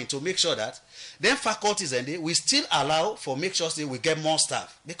determined to make sure that then faculties and we still allow for make sure that we get more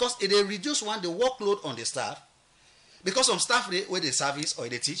staff. Because if they reduce the workload on the staff, because some staff where they service or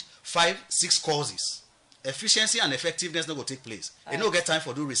they teach 5-6 courses. Efficiency and effectiveness not going to take place. They don't get time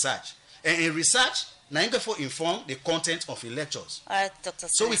for do research. And in research, now you can inform the content of the lectures. All right, Dr.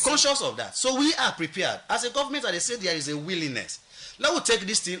 So we're conscious of that. So we are prepared. As a government, as they say, there is a willingness. Let us take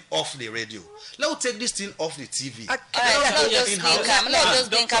this thing off the radio. Let us take this thing off the TV. Let's just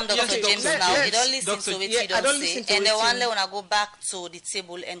bring Dr. James now. You don't listen to it, you don't say. And the one when I go back to the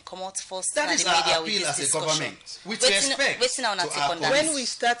table and come out first that in is the our media appeal with this as a discussion. government. With respect. When we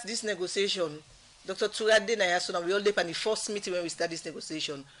start this negotiation, Dr. Turade Nayasuna, we all depend on the first meeting when we start this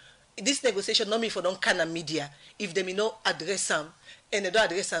negotiation. This negotiation not me for don't kind of media if they may not address them and they don't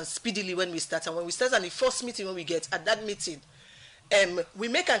address them speedily when we start. And when we start on the first meeting when we get at that meeting, we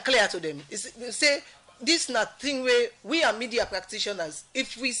make it clear to them. We say this not thing where we are media practitioners.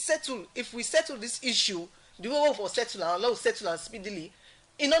 If we settle this issue, the way for settle and allow settle and speedily,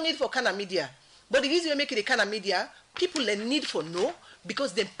 it no need for kind of media. But the reason we make it a kind of media, people they need for know.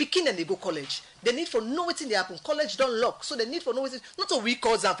 Because they're picking and they go college. They need for know what they happen. College don't lock. So they need for know what not a week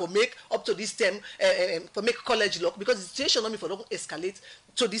cause them for make up to this term for make college lock because the situation not me for don't escalate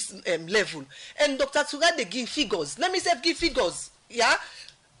to this level. And Dr. Turade they give figures. Let me say give figures. Yeah?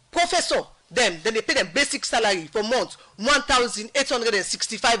 Professor, then they pay them basic salary for month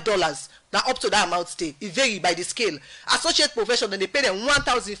 $1,865. Now up to that amount stay. It vary by the scale. Associate professor, then they pay them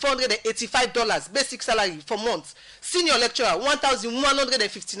 $1,485 basic salary for month. Senior lecturer,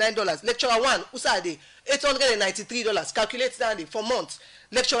 $1,159. Lecturer 1, usade $893. Calculate that for month.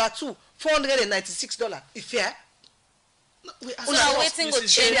 Lecturer 2, $496. If fair. We are waiting to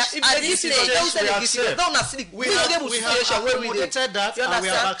change. At this stage, we have accommodated that and we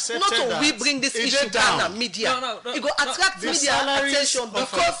have accepted that. We bring this issue down and media. It go attract media attention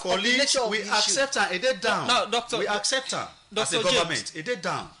because colleagues, we accept and it is down. We accept them as a government. It is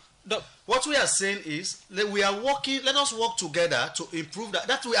down. What we are saying is that we are working. Let us work together to improve that.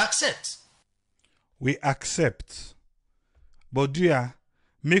 That we accept. We accept, but dear,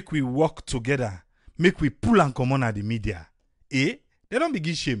 make we work together. Make we pull and come on at the media. They don't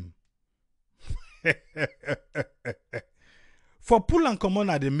begin shame. For pull and come on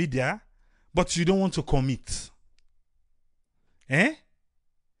at the media, but you don't want to commit.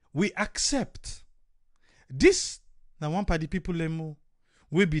 we accept. This na one party people lemo.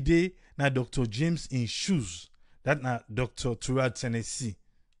 We be there na Dr. James in shoes. That na Dr. Turad Tennessee.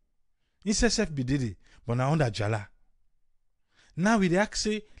 In SSF be there, but na under Jalloh. Now we dey ask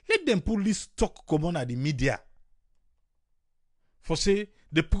say, let them put this talk common at the media. For say,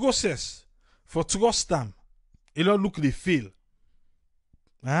 the process for trust them, it all look they fail.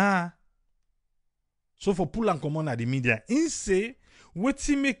 So for pull and common at the media, in say,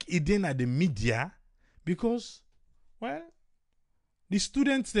 wetin make it then at the media, because, well, the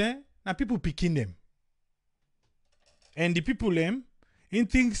students there, na people picking them. And the people them, in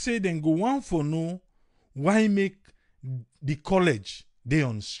think say then go one for no, why make the college they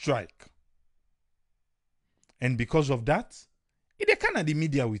on strike. And because of that, it kind of the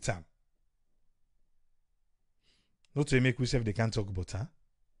media with them. Not to make we say they can't talk about her.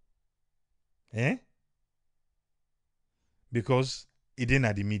 Because it ain't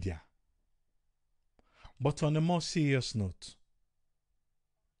at the media. But on a more serious note,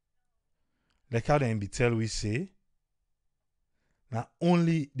 like how the NBTL we say, now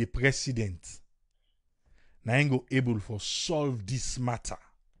only the president now ain't go able for solve this matter.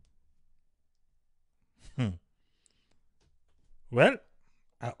 Well,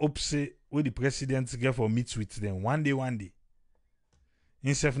 I hope say when the president get for meet with them one day.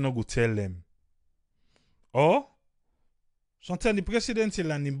 Himself no go tell them. Or sometimes the president is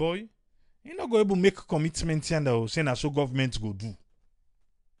landing boy, he not go able make commitment and say na so government go do.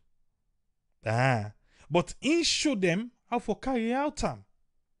 But he show them how for carry out them.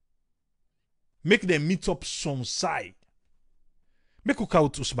 Make them meet up some side. Make we call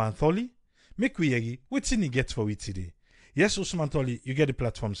Usman Tholi. Make we hear wetin he get for we today. Yes, Usman Tholi, you get the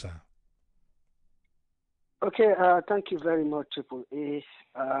platform, sir. Okay, thank you very much, Triple A.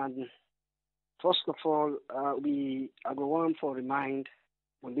 First of all, I go on for remind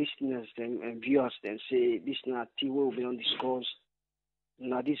listeners and viewers then say this na will be on discourse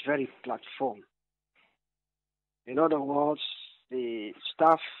na this very platform. In other words, the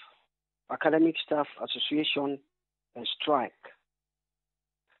academic staff association and strike.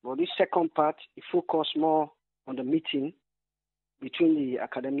 But this second part, it focus more on the meeting between the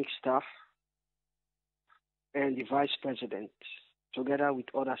academic staff and the vice president, together with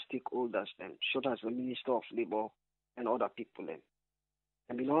other stakeholders, such as the Minister of Labor and other people.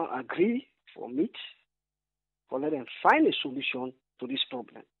 And we don't agree for meet, for let them find a solution to this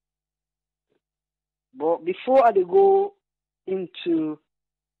problem. But before I go into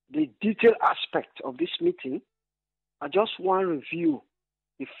the detailed aspect of this meeting, I just want to review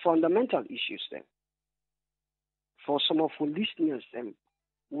the fundamental issues then. For some of our listeners,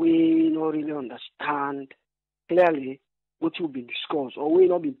 we don't really understand clearly what will be discussed, or we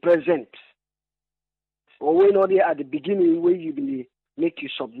not be present, or we not there at the beginning where you will make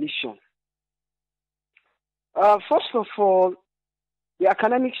your submission. First of all, the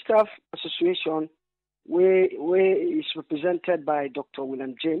Academic Staff Association, where is represented by Dr.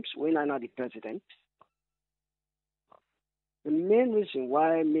 William James, when I know the president. The main reason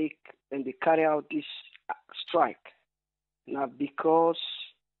why they carry out this strike now because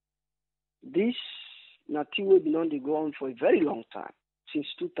this Nati will be on the ground for a very long time, since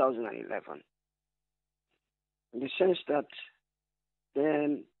 2011. In the sense that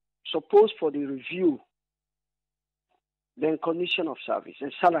then suppose for the review, then condition of service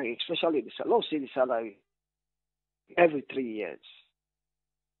and salary, especially the salary every 3 years.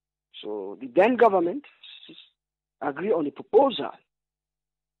 So the then government agree on the proposal,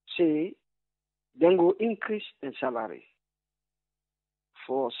 say then go increase in salary.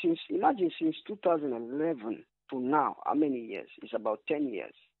 Imagine since 2011 to now, how many years? It's about 10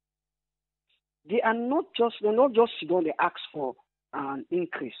 years. They're not just going to ask for an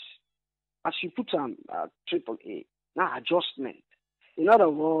increase. As you put on triple A, now adjustment. In other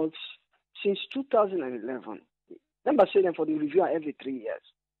words, since 2011, remember saying for the review every 3 years,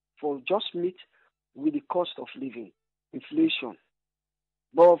 for just meet with the cost of living, inflation.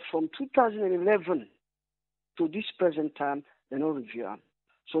 But from 2011 to this present time, they no review.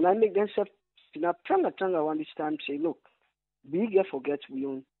 So now make themselves turn around this time say, look, we get forget we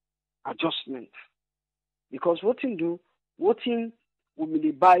own adjustment. Because what will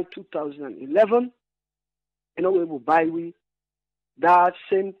be by 2011, we will buy that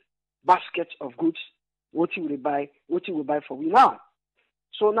same basket of goods, what you will buy for we now.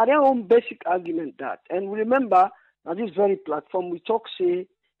 So now their own basic argument that. And remember, on this very platform, we talk, say,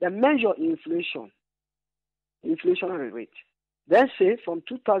 they measure inflationary rate. Then say from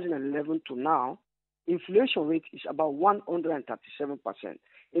 2011 to now, inflation rate is about 137%.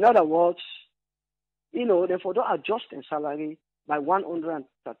 In other words, therefore don't adjust in salary by 137%.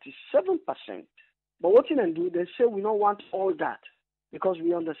 But what they do, they say we don't want all that because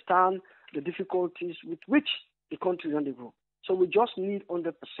we understand the difficulties with which the country is on the go. So we just need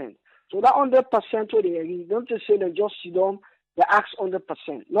 100%. So that 100% where they don't just say they just sit down, they ask 100%.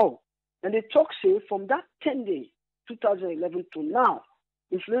 No. And they talk say from that 10 days, 2011 to now,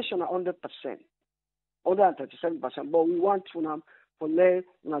 inflation are 100%, 137%. But we want to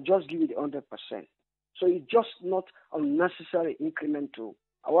now just give it 100%. So it's just not unnecessary incremental.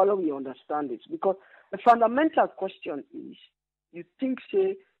 However, we understand it because the fundamental question is: you think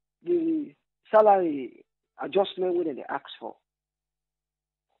say the salary adjustment where they ask for,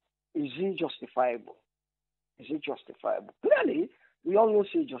 is it justifiable? Is it justifiable? Clearly, we all know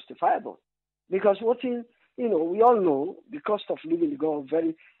it's justifiable because we all know the cost of living go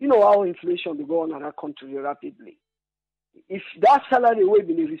very, how inflation will go on in our country rapidly. If that salary will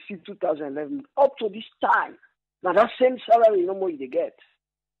be received 2011 up to this time, now that same salary, no more you get,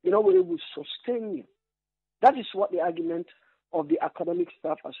 it will sustain you. That is what the argument of the Academic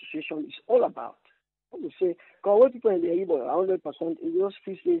Staff Association is all about. We say, because when people in the able 100%, it just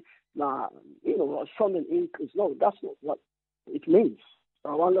feels say, a sudden increase. No, that's not what it means.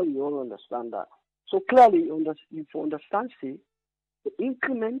 I wonder you all understand that. So clearly, if you understand, say, the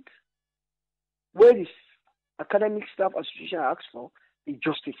increment where this Academic Staff Association asks for is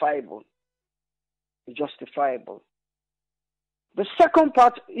justifiable. It's justifiable. The second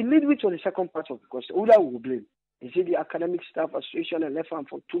part, it leads me to the second part of the question. Who that will blame? Is it the Academic Staff Association and left them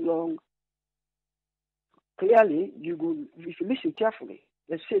for too long? Clearly, if you listen carefully,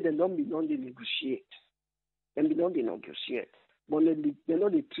 they say they don't be negotiate. They don't negotiate. But they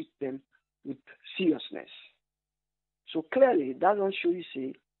don't treat them with seriousness. So clearly, that don't show you,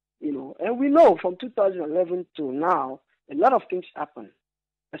 say, and we know from 2011 to now, a lot of things happen.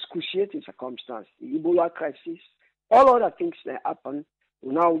 Excruciating circumstances, the Ebola crisis, all other things that happen.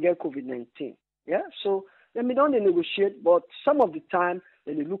 Now we get COVID-19. Yeah, so then we don't negotiate, but some of the time,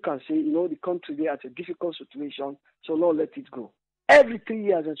 then they look and say, the country there at a difficult situation, so now let it go. Every 3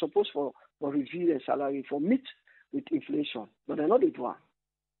 years, they're supposed for review their salary for meet with inflation, but they're not the one.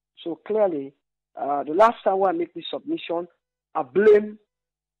 So clearly, the last time when I make this submission, I blame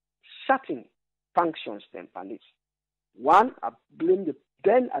certain functions then for this. One, I blame the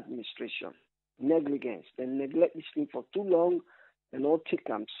then administration, negligence. They neglect this thing for too long and not take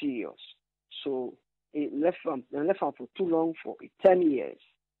them serious. So it left them for too long, for 10 years.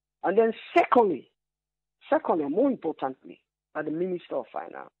 And then secondly, more importantly, at the Minister of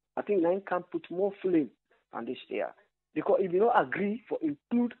Finance, I think they can put more flame on this there. Because if you don't agree for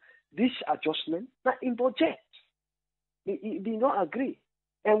include this adjustment, not in budget. They don't agree.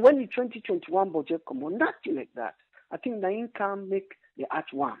 And when the 2021 budget come on, nothing like that. I think they can make the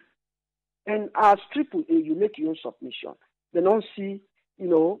Act 1. And as AAA, you make your own submission. They don't see,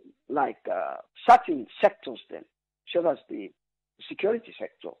 certain sectors then, such as the security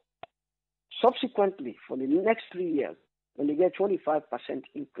sector. Subsequently, for the next 3 years, when they get 25%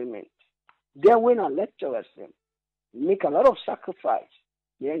 increment, then when our lecturers then make a lot of sacrifice,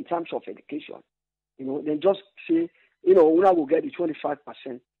 in terms of education, they just say, we will get the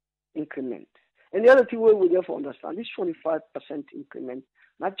 25% increment. And the other thing we therefore understand, this 25% increment,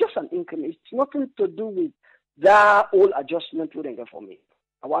 not just an increment, it's nothing to do with that old adjustment we get for me.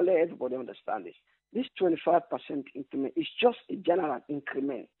 I want to let everybody understand this. This 25% increment is just a general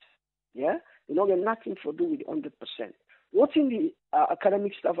increment. Yeah? It don't get nothing to do with 100%. What in the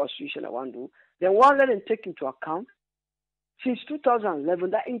Academic Staff Association I want to do, then one let them take into account, since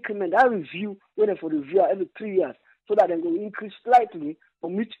 2011, that increment, that review, waiting for review every 3 years, so that they will increase slightly or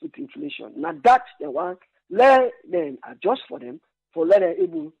meet with inflation. Now that they want, let them adjust for them, for let them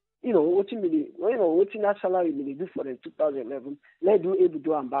able, what that salary will do for them 2011, let them able to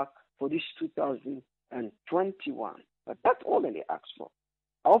do them back for this 2021. But that's all that they ask for.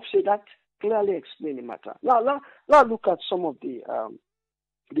 I hope say that clearly explain the matter. Now look at some of the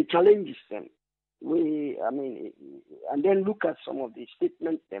challenges then. And then look at some of the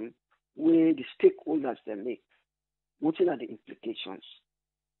statements them where the stakeholders they make. What are the implications?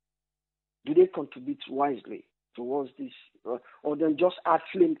 Do they contribute wisely towards this, or then just add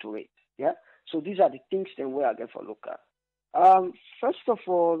flame to it? Yeah. So these are the things then where I get for look at. First of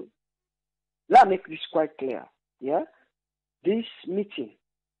all, let me make this quite clear. Yeah. This meeting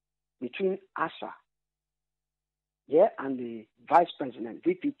between ASA, and the Vice President,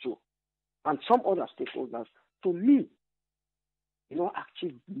 VP2, and some other stakeholders, to me,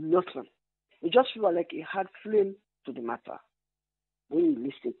 achieved nothing. It just feels like it had flame to the matter. When you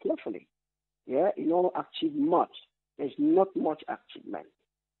listen carefully, achieve much. There's not much achievement.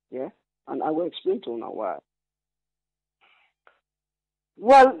 Yeah, and I will explain to you now why.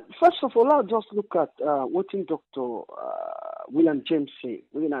 Well, first of all, I'll just look at what Dr. William James said,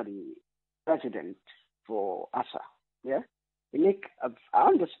 when the president for ASA. Yeah, I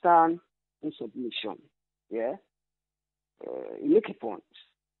understand in submission. Yeah, he make a point.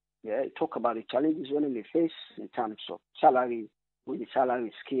 Yeah, he talk about the challenges when they face in terms of salary, with the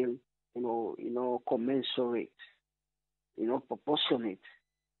salary scale, commensurate, proportionate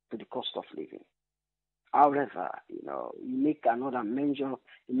to the cost of living. However, you make another measure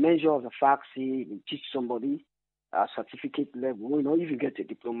of the fact, say, you teach somebody a certificate level. If you get a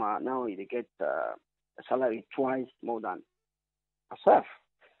diploma now, you get a salary twice more than yourself.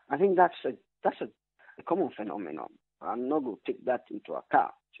 I think that's a common phenomenon. I'm not going to take that into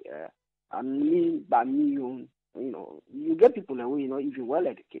account. Yeah? I mean, by me, you get people who, even well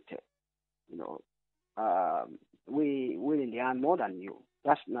educated, we in the hand more than you.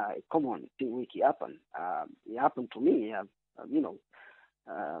 That's not a common thing which happen. It happened to me,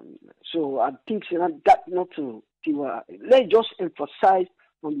 so I think that not to let's just emphasize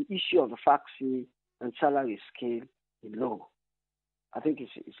on the issue of the vaccine and salary scale in law. I think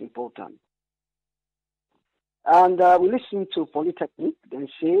it's important. And we listen to Polytechnic, then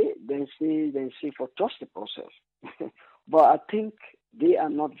say for trust the process. But I think they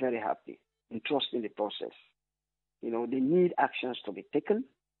are not very happy in trusting the process. They need actions to be taken.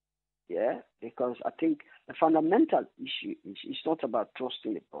 Yeah, because I think the fundamental issue is not about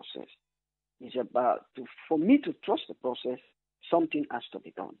trusting the process. It's about, for me to trust the process, something has to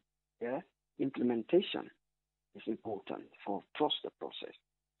be done. Yeah, implementation is important for trust the process.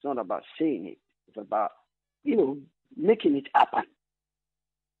 It's not about saying it. It's about, making it happen.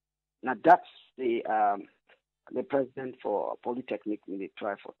 Now that's the president for Polytechnic really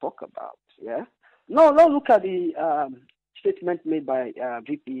try to talk about. Yeah. No, look at the statement made by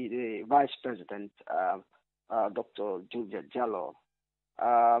VP, the Vice President, Dr. Juldeh Jalloh.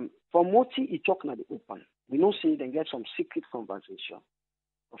 From what he talked in the open, we know say they get some secret conversation.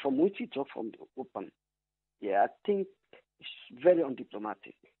 But from what he talked from the open, yeah, I think it's very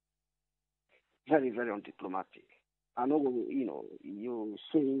undiplomatic. Very, very undiplomatic. I know, you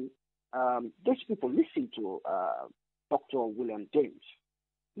say these people listen to Dr. William James.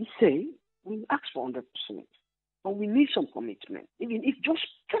 He say we ask for 100%, but we need some commitment, even if just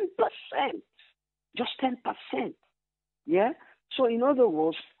 10%, just 10%. Yeah. So in other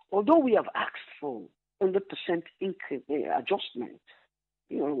words, although we have asked for 100% adjustment,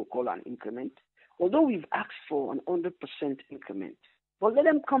 we call an increment. Although we've asked for an 100% increment, but let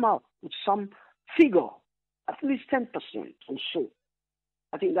them come out with some figure, at least 10% or so.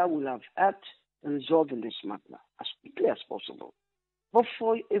 I think that will have helped in resolving this matter as quickly as possible. But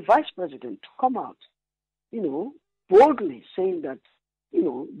for a vice president to come out, boldly saying that,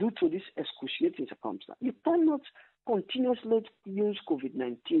 due to this excruciating circumstance, you cannot continuously use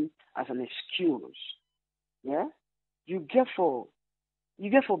COVID-19 as an excuse. Yeah? You therefore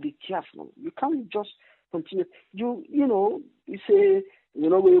be careful. You can't just continue. You say, we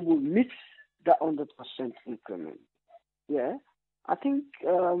will meet that 100% increment. Yeah? I think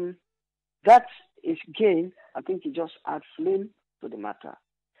that is again, I think it just adds flame to the matter.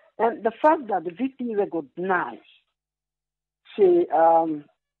 And the fact that the VP recognized, say,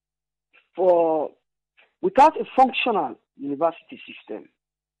 without a functional university system,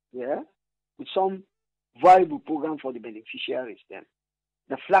 yeah, with some viable program for the beneficiaries, then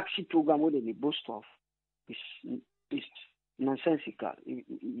the flagship program where they boast of is nonsensical,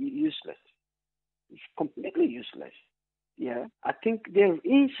 useless. It's completely useless. Yeah, I think they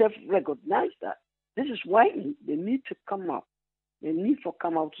himself recognize that. This is why they need to come up. They need to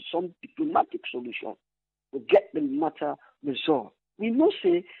come out to some diplomatic solution to get the matter resolved. We know,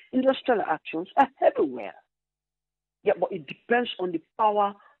 say, industrial actions are everywhere. Yeah, but it depends on the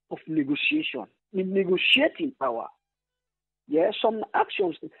power of negotiation, the negotiating power. Yeah, some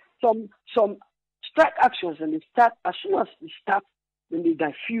actions, some strike actions, and they start as soon as they start, then they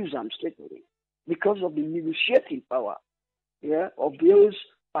diffuse them straight away because of the negotiating power. Yeah, of those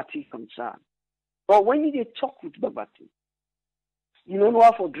parties concerned. But when you talk with Babati, you don't know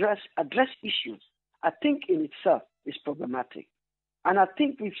how to address issues. I think in itself is problematic. And I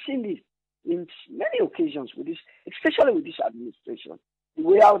think we've seen this in many occasions with this, especially with this administration. The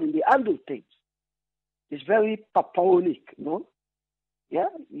way how they handle things is very papaonic, Yeah,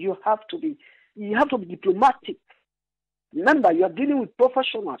 you have to be diplomatic. Remember, you are dealing with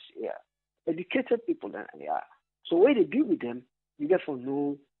professionals here, educated people than they are. So when they deal with them, you therefore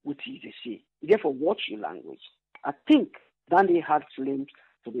know what they say. You therefore watch your language. I think then they had flames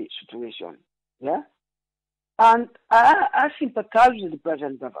to the situation. Yeah? And I sympathize with the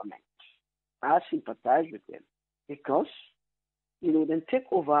present government. I sympathize with them because then take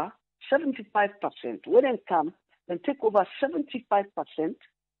over 75%. When they come, then take over 75%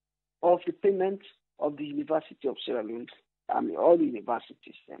 of the payments of the University of Sierra Leone, all the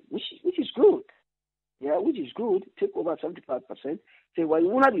universities, which is good. Yeah, which is good. Take over 75%. Say, well, you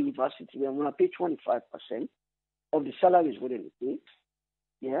want the university, then want to pay 25% of the salaries within the pay.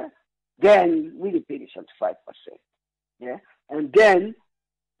 Yeah, then we pay the 75%. Yeah, and then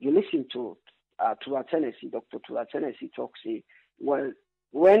you listen to Tennessee, Dr. Tura Tennessee talk, say, well,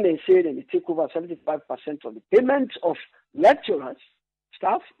 when they say that they take over 75% of the payments of lecturers,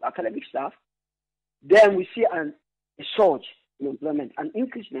 staff, academic staff, then we see a surge in employment, an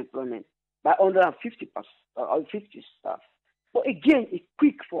increase in employment by 150 staff. But again, it's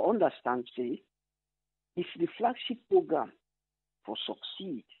quick for understand, say, if the flagship program for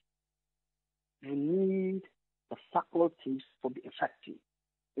succeed, you need the faculties to be effective.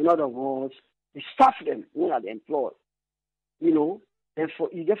 In other words, the staff them who are employed, therefore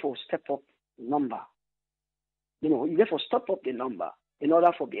you therefore step up the number. You therefore step up the number in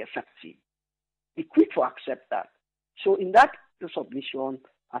order for be effective. Be quick for accept that. So in that submission,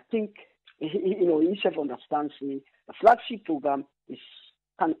 I think you self-understands the flagship program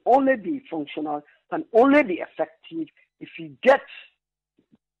can only be functional, can only be effective if you get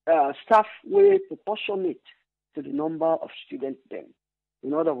staff way proportionate to the number of students then.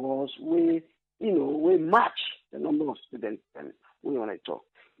 In other words, we match the number of students then we want to talk.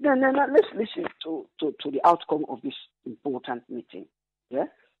 Then let's listen to the outcome of this important meeting. Yeah,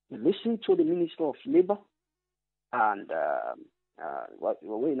 we listen to the Minister of Labor and the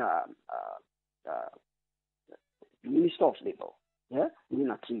Minister of Labor. Yeah,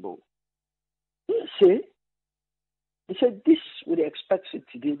 Wina Timbo. He said this would expect it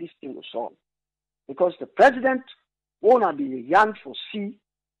today. This thing will solve because the president wanna be young for C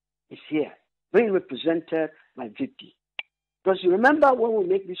is here, being represented by VP. Because you remember when we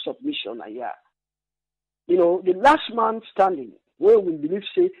make this submission a year, the last man standing, where we believe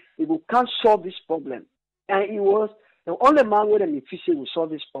say he can't solve this problem, and he was the only man where the say will solve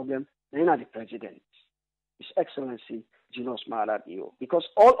this problem, then the president, His Excellency Julius Mahaladeo. Because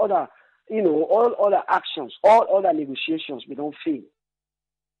all other actions, all other negotiations, we don't fail.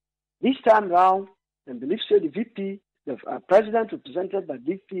 This time round, and believe say the VP, the president represented by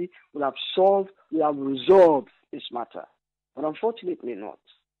VP, will have resolved this matter. But unfortunately not.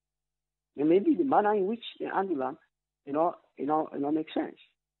 And maybe the manner in which they handle them, makes sense.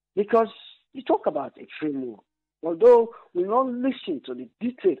 Because you talk about a framework. Although we don't listen to the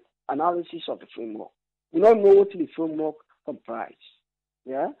detailed analysis of the framework, we don't know what the framework comprises.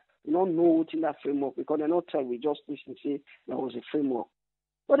 Yeah? We don't know what in that framework because they're not trying, we just listen to say there was a framework.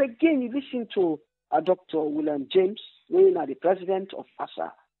 But again, you listen to Dr. William James, who is the president of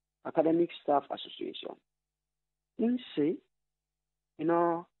ASA, Academic Staff Association. He say,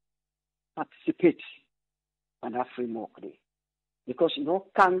 participate in that framework there. Because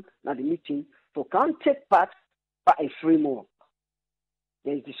can at the meeting, so can't take part by a framework.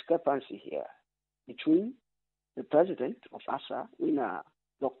 There is discrepancy here between the president of ASA,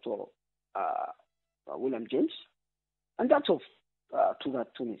 Dr. William James, and that of Tura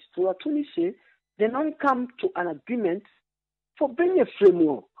Tunis. Tura Tunis say they don't come to an agreement for bringing a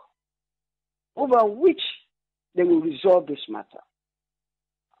framework over which they will resolve this matter.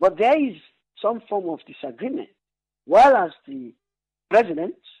 But there is some form of disagreement. While as the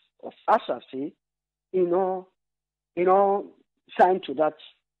president of ASA say, signed to that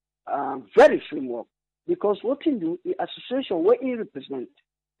very framework. Because what he do, the association where he represents,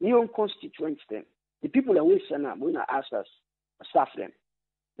 he own constituents them. The people that we send them, we not ask us, staff them.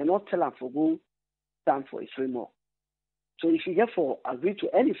 They not tell them for go stand for a framework. So if you therefore agree to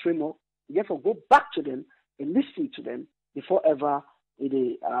any framework, you therefore go back to them and listen to them before ever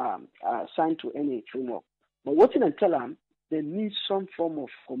they sign to any framework. But what you tell them, they need some form of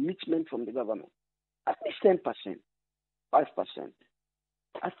commitment from the government. At least 10%, 5%.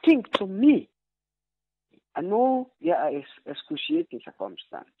 I think to me, I know there are excruciating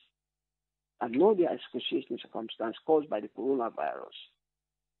circumstances. I know there are excruciating circumstances caused by the coronavirus.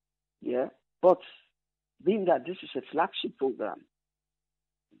 Yeah, but being that this is a flagship program,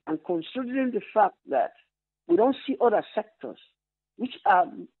 and considering the fact that we don't see other sectors which are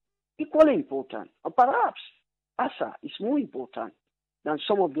equally important, or perhaps ASA is more important than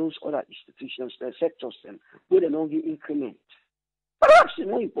some of those other institutions, the sectors, where they don't give increment. Perhaps it's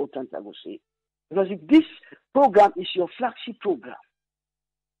more important, I would say. Because if this program is your flagship program,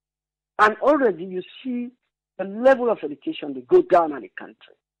 and already you see the level of education they go down in the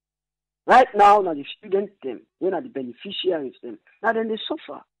country. Right now the students, when are the beneficiaries, now then they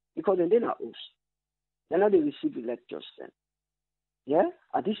suffer because then they're not hosts. Then now they receive the lectures then. yeah,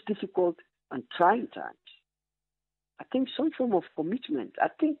 at these difficult and trying times. I think some form of commitment. I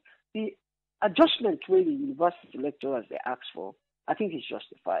think the adjustment where the university lecturers they ask for, I think is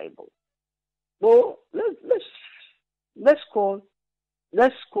justifiable. But let's call a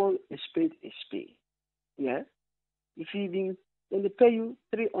spade a spade. Yeah, if you even when they pay you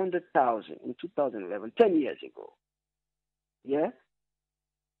 300,000 in 2011, 10 years ago. Yeah.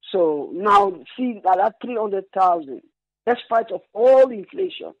 So now see that 300,000, despite of all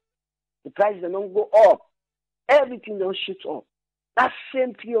inflation, the prices don't go up. Everything don't shoot up. That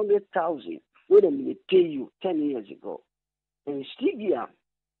same 300,000, wait a minute, pay you 10 years ago, and you still give them.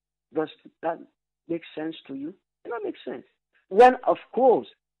 Does that make sense to you? It don't make sense. When, of course,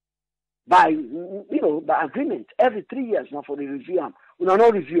 by agreement, every 3 years now for the review them, we don't know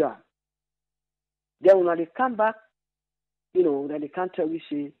review them. Then when they come back, then they can't tell you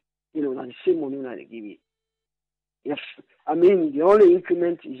say, now the same money now they give you. If the only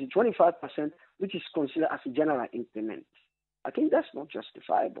increment is 25%, which is considered as a general increment. I think that's not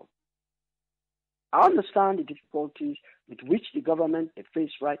justifiable. I understand the difficulties with which the government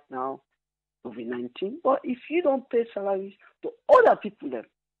face right now, COVID-19, but if you don't pay salaries to other people then,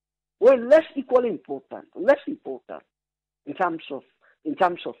 well, less important in terms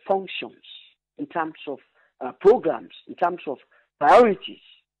of functions, in terms of programs, in terms of priorities.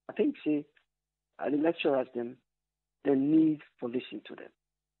 I think the lecturers they need to listen to them.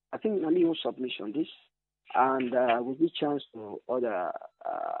 I think I need a submission this, and we'll give chance to other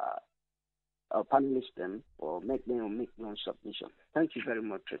panelists them or make them submission. Thank you very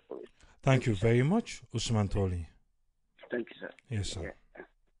much, Tripoli. Thank you very much, Usman Toli. Thank you, sir. Yes, sir. Yeah.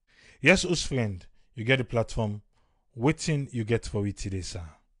 Yes, Us friend, you get the platform. Waiting you get for it today, sir.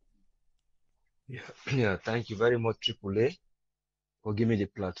 Yeah, thank you very much, AAA, for giving me the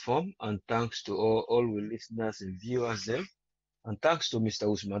platform, and thanks to all the listeners and viewers there, and thanks to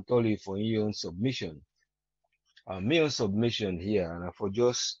Mr. Usman Toli for your own submission. My own submission here, and for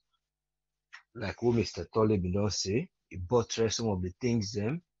just like what Mr. Toli did not say, he buttressed some of the things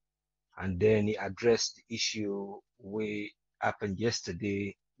them, and then he addressed the issue we happened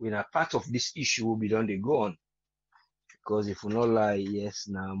yesterday. When a part of this issue will be done, they go on. Because if we not lie, yes,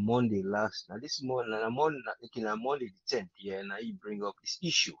 now Monday this morning, Monday the 10th, yeah, now you bring up this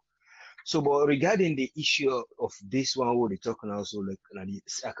issue. So, but regarding the issue of this one, we're talking also like the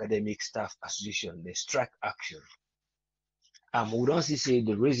academic staff association, the strike action. We don't say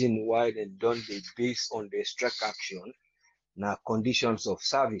the reason why they done it based on the strike action, now conditions of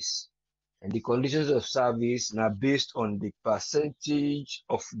service. And the conditions of service now based on the percentage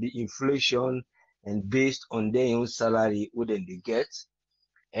of the inflation and based on their own salary wouldn't they get.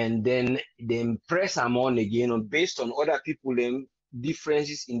 And then they press them on again on based on other people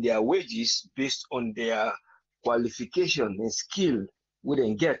differences in their wages based on their qualification and skill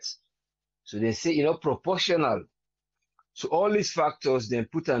wouldn't get. So they say, proportional. So all these factors then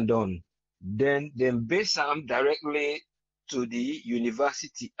put them down. Then base them directly to the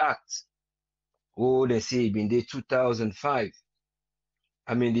University Act. Oh, they say in the 2005.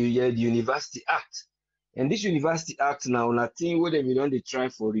 The University Act. And this University Act now, nothing where they try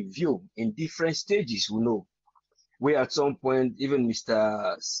for review in different stages, where at some point even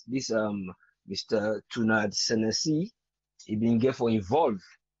Mr. Tunad Senesi, he been get for involved.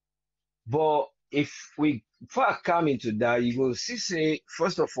 But if we far come into that, you will see say,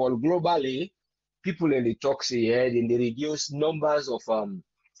 first of all, globally, people in the talk say, then they reduce numbers of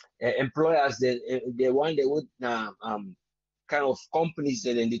employers, they want they would kind of companies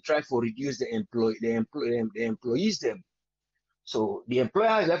that then they try to reduce the employees them. So the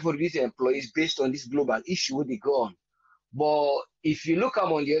employers have to reduce the employees based on this global issue they go on. But if you look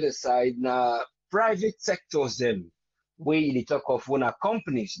on the other side, now private sectors them where they talk of one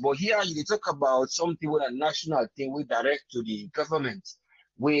companies, but here they talk about something with a national thing we direct to the government,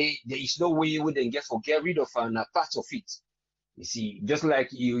 where there is no way you wouldn't get rid of a part of it. You see, just like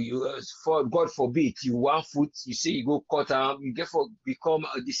you for God forbid, you 1 foot, you say you go cut arm, you become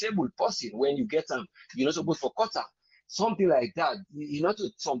a disabled person when you get them. You're not supposed to cut arm. Something like that. You know,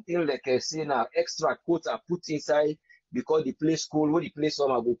 something like say now extra coat I put inside because the play school, where the play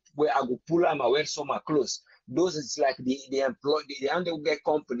some I go pull them, I wear some clothes. Those is like the employ the underwear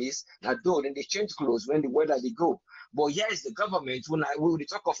companies that do then they change clothes when the weather they go. But here is the government when we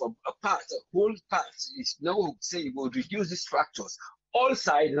talk of a whole part. It's no say it will reduce these factors. All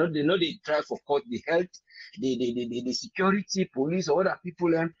sides, they try for cut the health, the security, police, or other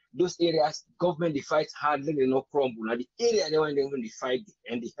people and those areas government they fight hard, they not crumble. Now the area they want they fight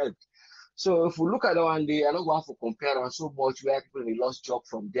and the health. So if we look at that one, they are not going to compare on so much where people they lost job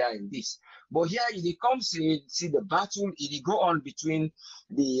from there and this. But here it comes to see the battle, it go on between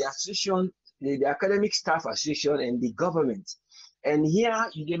the association, the academic staff association and the government. And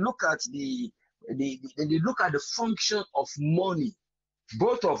here you look at they look at the function of money,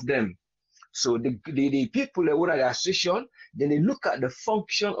 both of them. So the people who are the association, then they look at the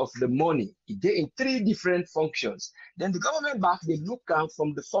function of the money. They in three different functions. Then the government back, they look at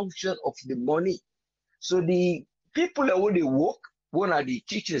from the function of the money. So the people who they work, one are the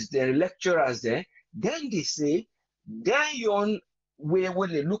teachers, the lecturers there, then they say, they on where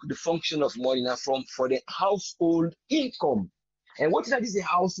when they look the function of money now from for the household income. And what is the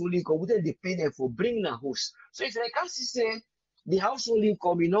household income? What they pay them for bringing a house. So if they can't say the household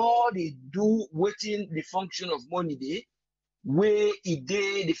income in all they do waiting the function of money they where it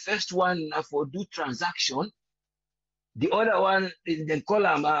they the first one for do transaction, the other one is then call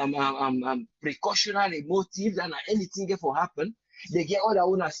precautionary motive and anything for happen. They get other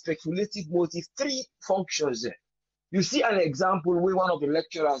one as speculative motive, three functions there. You see an example where one of the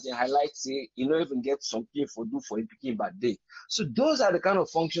lecturers they highlight say you know even get something for do for a picking bad day. So those are the kind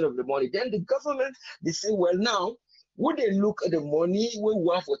of function of the money. Then the government they say, well now would they look at the money we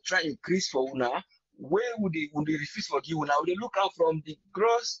want for try increase for una? Where would they refuse for give una? Would they look out from the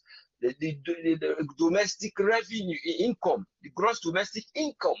gross, the domestic revenue income, the gross domestic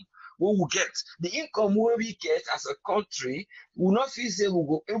income we will get, the income we get as a country will not feel say we will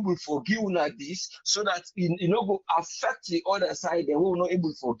go able to forgive una this, so that it not go affect the other side and we will not able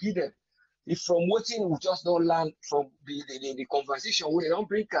to forgive them. If from waiting we just don't learn from the conversation we don't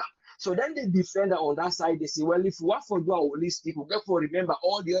bring up. So then the defender on that side, they say, well, if we want to do our holistic, we therefore remember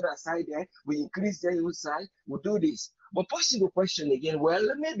all the other side there, we increase their own side, we do this. But possible question again, well,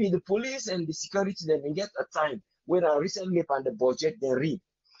 maybe the police and the security, they may get a time when I recently on the budget, they read.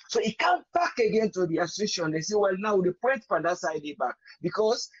 So it can't back again to the association. They say, well, now the point for that side back,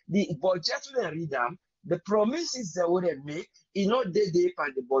 because the budget when they read them, the promises that they make, is not they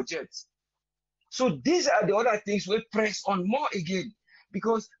on the budget. So these are the other things we press on more again.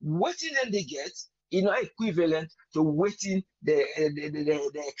 Because waiting and they get is not equivalent to waiting they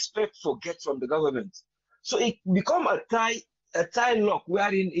expect for get from the government. So it become a tie lock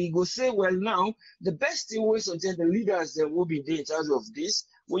wherein he go say, well now the best thing was until the leaders that will be there in charge of this,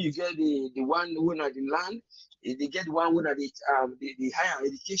 when you get the one who are the land, they get the one who are the higher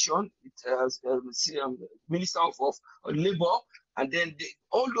education, Minister of Labor. And then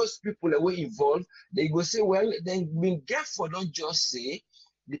all those people that were involved, they go say, well, then we therefore don't just say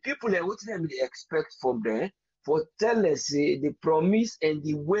the people that what they expect from them for tell us the promise and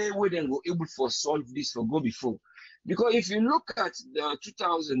the way we then go able to solve this for go before. Because if you look at the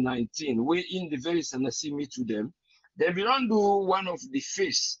 2019, we in the very Sanasi meet to them, they will not do one of the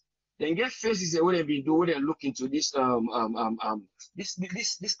face. Then get faces that what they've been doing and look into this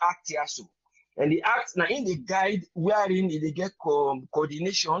this act here so. And the act now in the guide wherein they get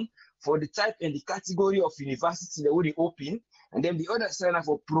coordination for the type and the category of university that they open, and then the other side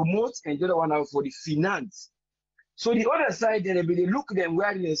for promote and the other one for the finance. So the other side then they look them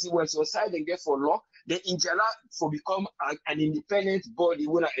wherein they say, well, so side they get for law, then in Jalloh for become an independent body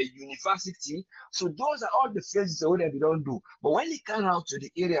when a university. So those are all the phases that they don't do. But when they come out to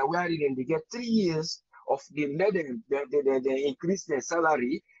the area wherein they get 3 years of the let them they increase their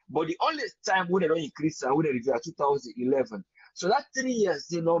salary. But the only time when they don't increase when they review 2011. So that 3 years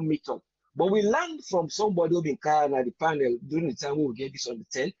they don't meet up. But we learned from somebody who been carrying at the panel during the time we will get this on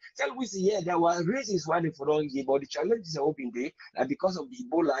the 10th. Tell we say, yeah, there were reasons why they don't give, but the challenges are open there. And because of the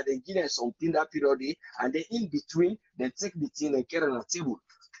Ebola, they give them something that period, and then in between, they take the thing and carry on the table.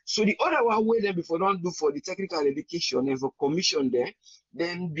 So the other one way then before don't do for the technical education and for commission there,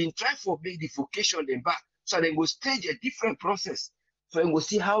 then been trying for make the vocation then back. So they will stage a different process. So we'll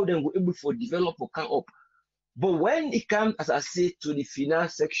see how they will able to develop or come up. But when it comes, as I said, to the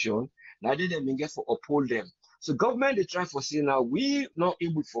finance section, now they then get for uphold them. So government they try for say now we not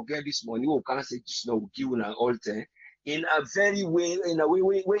able to forget this money. We can't say this now we give an alter in a very way, in a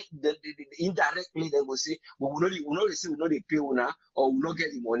way the indirectly they will say we will not say we know they pay una or we not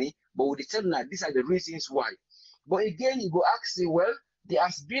get the money, but we tell them that these are the reasons why. But again, you go ask say, well, there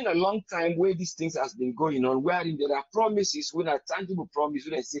has been a long time where these things has been going on, wherein there are promises, when a tangible promise,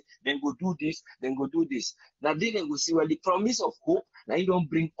 when they say, then go do this, then go do this. Now then they will say, well, the promise of hope, now you don't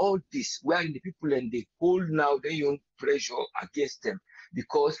bring all this, wherein the people and they hold now their own pressure against them,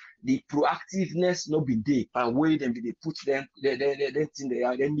 because the proactiveness not be there, and where them they put them, they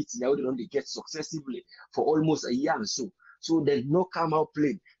meeting, they get successively for almost a year and so. so they no come out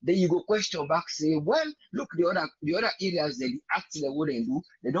plain. Then you go question back, say, well, look, the other areas they act the way they do,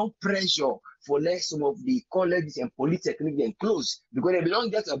 they don't pressure for less some of the colleges and polytechnic then close because they don't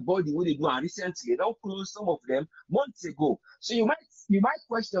get a body where they do, and recently they don't close some of them months ago. So you might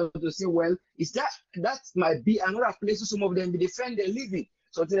question to say, well, is that might be another place where some of them be defend their living.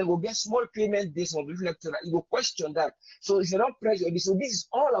 So they will get small payment this of lecturer. You will question that. So it's not pressure. So this is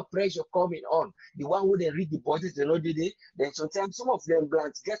all a pressure coming on. The one who they read the budget, they know the then sometimes some of them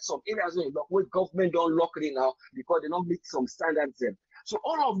grants get some areas where government don't lock it now because they don't meet some standards them. So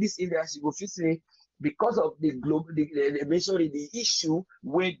all of these areas you will say because of the global the issue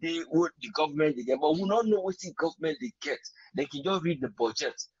where the government they get, but we don't know what the government they get. They can just read the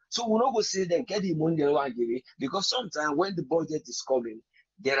budget. So we not go say them get the money they want to give it because sometimes when the budget is coming,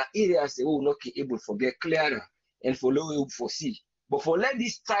 there are areas they will not be able to get clearer and for low foresee. But for let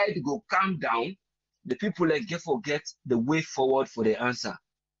this tide go calm down, the people like get forget the way forward for the answer.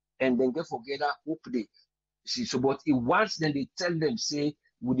 And then get forget that hope they see. So but it once then they tell them, say,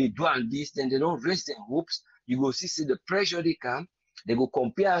 would they do and this, then they don't raise their hopes. You go see the pressure they come, they go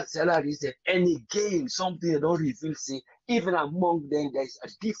compare salaries and any gain, something they don't reveal, say, even among them there's a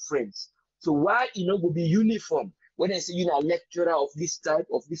difference. So why it not go be uniform? When I say you're a lecturer of this type,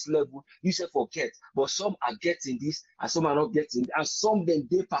 of this level, you say forget. But some are getting this, and some are not getting it. And some then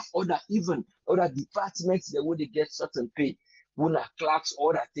they pass other departments, they would get certain pay. When are clerks,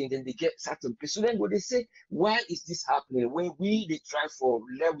 all that thing, then they get certain pay. So then when they say, why is this happening? When they try for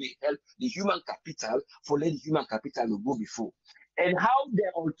let we help the human capital, for let the human capital will go before. And how they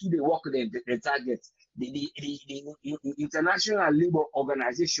also they work the target. The International Labour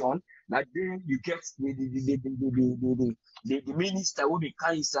Organization, now then you get the minister will be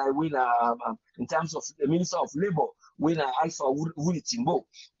inside when in terms of the Minister of Labour when Alpha Wuritimbo,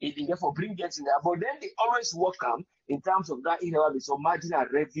 they therefore bring it in there. But then they always work in terms of that area with some marginal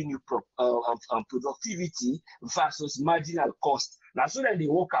revenue productivity versus marginal cost. Now so then they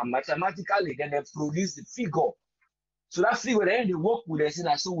work mathematically, then they produce the figure. So that figure then they work with us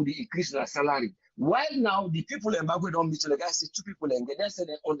and so with the increase in their salary. While now the people in Bagwe don't meet, so the guy say two people and then say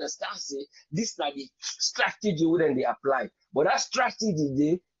they understand, say this is the strategy when they apply. But that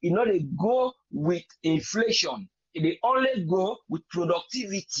strategy they go with inflation. They only go with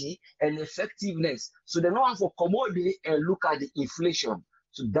productivity and effectiveness. So they don't have to commodity and look at the inflation.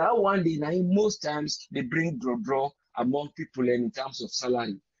 So that one most times they bring draw among people in terms of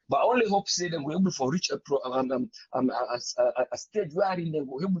salary. But only hope say them we're able to reach a stage where they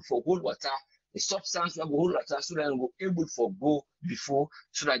go able for hold water, a substance that will hold water, so that they go able for go before,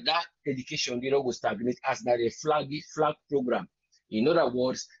 so that education they don't go stagnate as that a flag program. In other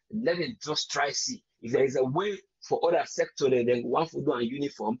words, let them just try see if there is a way for other sector then one for do a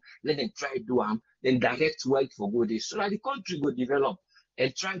uniform, let them try do them, then direct wealth for go this, so that the country will develop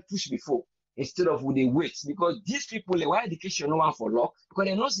and try push before. Instead of with the wait, because these people, why education no one for law? Because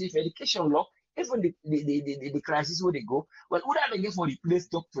they know if education law, even the crisis where they go, well, who are they get for replace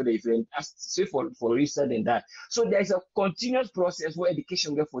doctor they even say for research and that. So there is a continuous process where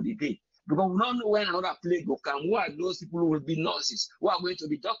education get for the day. Because we don't know when another plague will come. Who are those people who will be nurses? Who are going to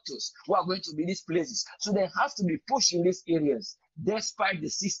be doctors? Who are going to be these places? So they have to be pushed in these areas, despite the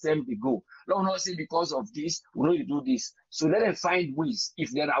system they go. Don't not say because of this, we know you do this. So let them find ways,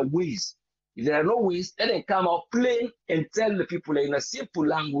 if there are ways. If there are no ways, let them come out plain and tell the people in a simple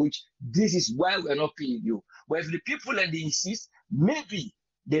language, this is why we're not paying you. But if the people and they insist, maybe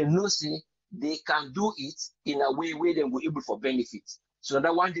they know say they can do it in a way where they will be able for benefits. So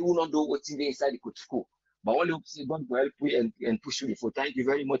that one they will not do what's in there inside the school. But only hope say God will help you and push you before. Thank you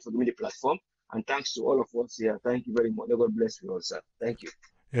very much for giving me the platform. And thanks to all of us here. Thank you very much. God bless you all, sir. Thank you.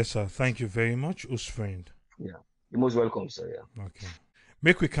 Yes, sir. Thank you very much, Us friend. Yeah. You're most welcome, sir. Yeah. Okay.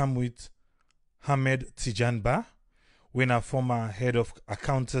 Make we come with Ahmed Tijanba, when a former head of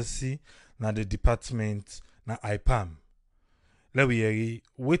accountancy na the department na IPAM. Let we hear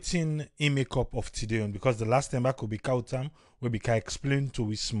waiting in makeup of today on because the last time I could be Kautam will be explained to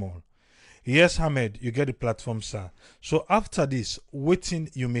we small. Yes, Ahmed, you get the platform, sir. So after this, waiting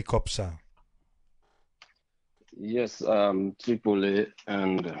you make up, sir. Yes, Triple A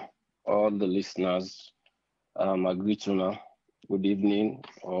and all the listeners, I greet you now. Good evening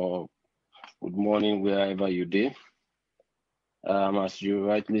or good morning, wherever you do. As you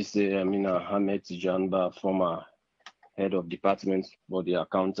rightly say, I'm Ahmed Tijanba, former head of department for the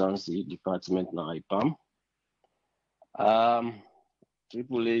accountancy department now IPAM.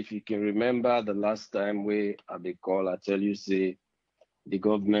 Triple A, if you can remember the last time we had a call, I tell you, say the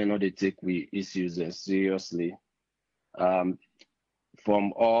government not they take we issues seriously.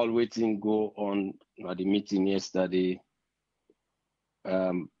 From all waiting go on at the meeting yesterday,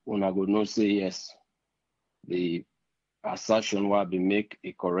 una go know say yes, the assertion will be make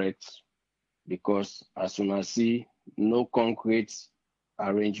it correct, because as una see, no concrete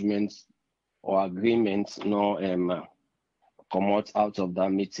arrangements or agreements no come out of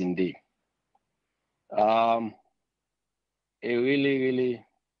that meeting day. A really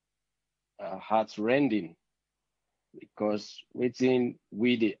heart-rending, because waiting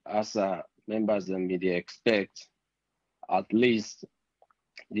we the ASA members and they expect at least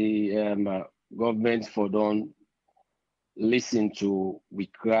the government for don't listen to we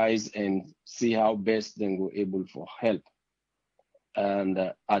cries and see how best they go able for help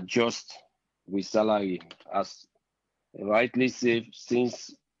and adjust with salary, as rightly said,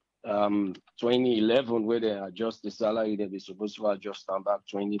 since 2011 where they adjust the salary that they supposed to adjust them back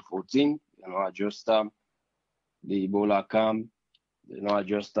 2014, adjust them the Ebola come,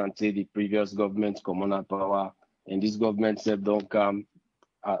 adjust until the previous government come on power, and this government said don't come.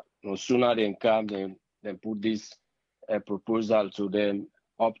 No sooner than come, then put this proposal to them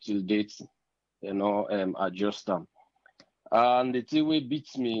up till date, adjust them. And the thing which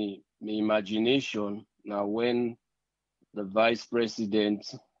beats me imagination now when the vice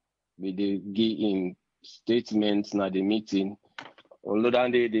president with the give statements na the meeting, although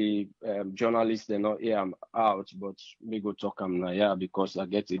then the journalists they not hear I'm out, but me go talk am now, yeah, because I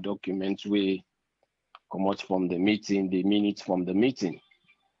get a document where come out from the meeting, the minutes from the meeting,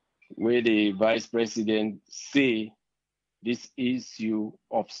 where the vice president say this issue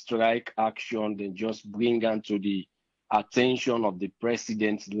of strike action, they just bring onto the attention of the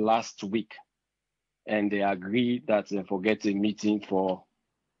president last week, and they agree that they forget a meeting for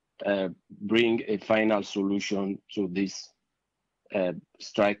bring a final solution to this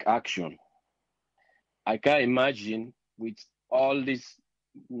strike action. I can imagine with all these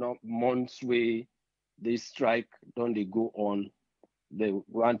months where this strike don't they go on, they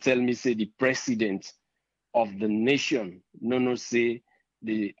want tell me say the president of the nation no say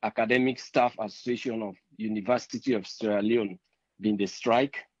the Academic Staff Association of University of Sierra Leone been the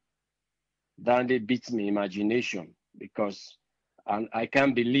strike. Then they beat me imagination, because and I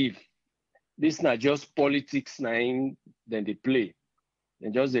can't believe this not just politics then they play. They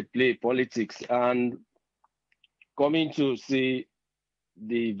just they play politics. And coming to see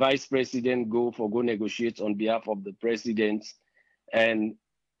the vice president go negotiate on behalf of the president, and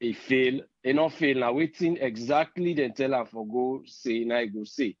he fail, not fail now waiting exactly they tell him for go say now go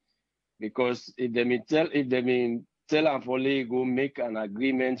say. Because if they tell him for go make an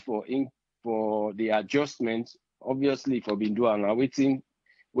agreement for the adjustment, obviously for been doing now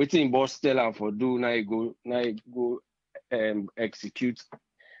waiting boss tell him for do now go execute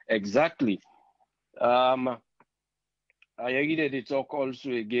exactly. I agree that they talk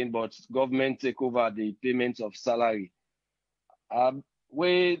also again, but government take over the payment of salary.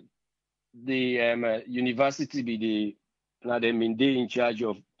 Where the university be the now they mean they in charge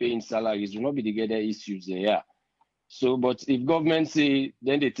of paying salaries, will not be the get issues there. Yeah. So, but if government say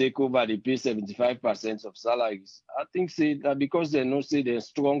then they take over, they pay 75% of salaries. I think say that because they know say they're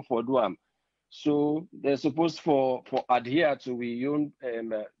strong for do. So they're supposed for adhere to we own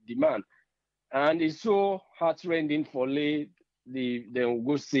demand. And it's so heart-rending for they will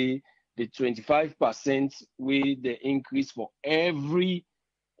go say the 25% with the increase for every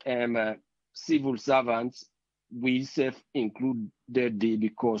civil servants, we self include the day,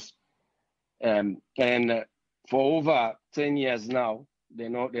 because and for over 10 years now, they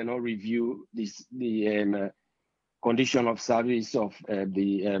not review the condition of service of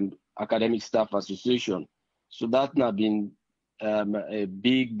the Academic Staff Association. So that now been a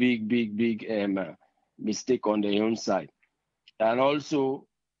big mistake on their own side. And also,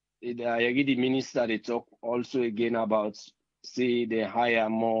 I agree the minister they talk also again about say they hire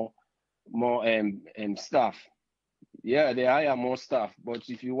more staff. Yeah, they hire more staff, but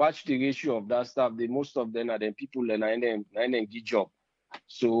if you watch the ratio of that staff, most of them are the people that are in get job.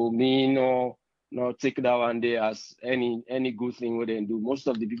 So me no take that one day as any good thing what they do. Most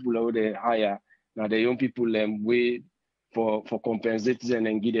of the people that they hire now the young people wait for compensating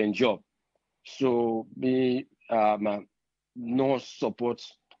and get them job. So me no support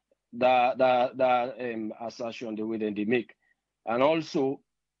that assertion the way that they make. And also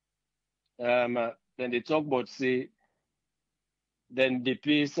then they talk about say then they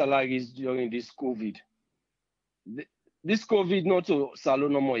pay salaries during this COVID. This COVID not to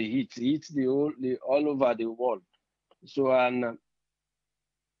Salon no more, it hits the all over the world. So and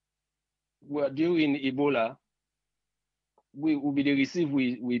during Ebola, we will be the receive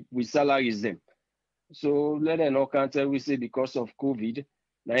we salaries them. So let them not cancel we say because of COVID,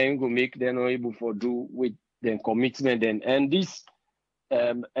 now ain't gonna make them not able for do with their commitment and this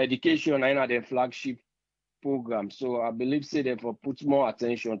education and the flagship program. So I believe say therefore put more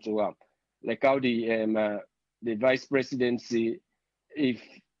attention to like how the vice presidency, if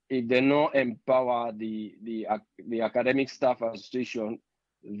they not empower the academic staff association,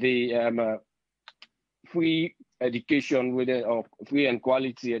 the free education with it, or free and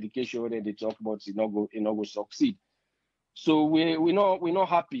quality education where they talk about, it not go succeed. So we're not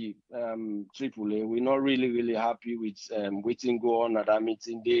happy, AAA. We're not really happy with waiting go on at that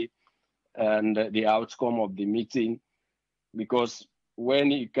meeting day and the outcome of the meeting, because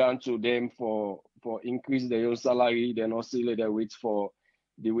when it comes to them for increase their own salary, they not still they wait for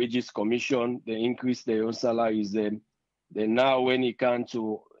the wages commission, they increase their own salaries. Then now when it comes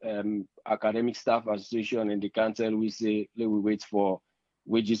to academic staff association and the council, we say we wait for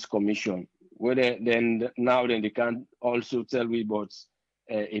wages commission. Then they can also tell we about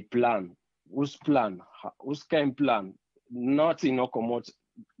a plan. Whose plan? Whose kind plan? Nothing no come out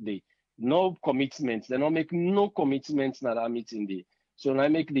the no commitments. They don't make no commitments at that meeting day. So I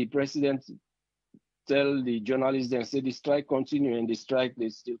make the president tell the journalists and say the strike continue, and the strike they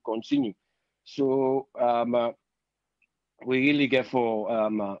still continue. So we really get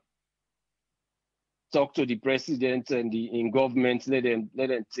for talk to the president and in government, let them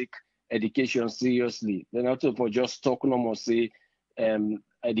take education seriously. Then also for just talk no more say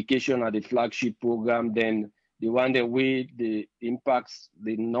education at the flagship program, then the one that way the impacts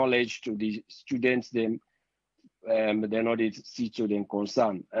the knowledge to the students, them they're not see to them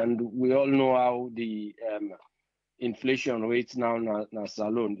concern. And we all know how the inflation rates now na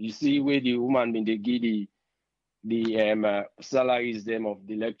salon. You see where the woman in the give the salaries them of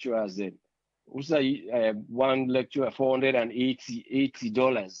the lecturers them. Also, one lecturer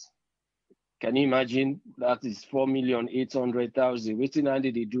 $480. Can you imagine? That is 4,800,000. Waiting and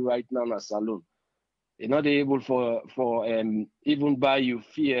they do right now in a salon. They're not able for even buy you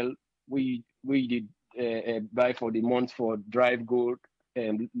fuel. We did buy for the month for drive go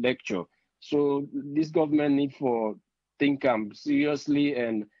lecture. So this government need for think seriously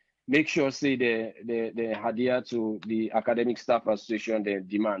and make sure say they adhere to the academic staff association their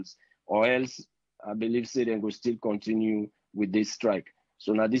demands, or else I believe say they will still continue with this strike.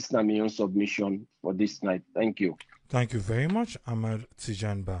 So now this is my own submission for this night. Thank you. Thank you very much, Ahmad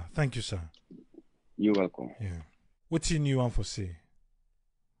Tijanba. Thank you, sir. You're welcome. Yeah. What's you want to say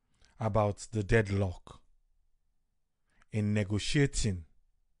about the deadlock in negotiating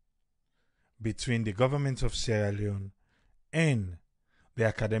between the government of Sierra Leone and the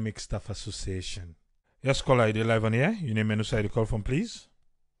Academic Staff Association? Yes, caller, are you live on here? Your name and who you call from, please?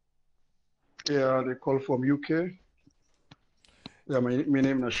 Yeah, they call from UK. Yeah, my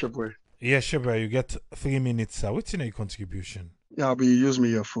name is Shebwe. Yeah, Shebwe, you get 3 minutes, sir. What's your contribution? Yeah, I'll be using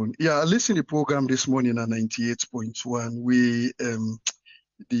your phone. Yeah, I listened to the program this morning at 98.1. We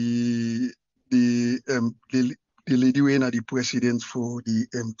the lady when the president for the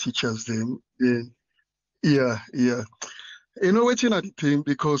teachers them. Yeah. You know what's in the thing,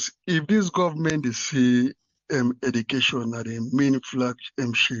 because if this government is say education at the main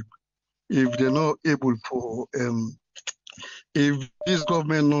flagship, if they're not able for if this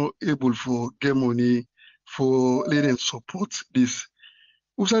government not able for get money for letting support this,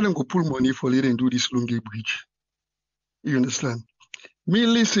 who's going to pull money for letting do this Lungi bridge? You understand? Me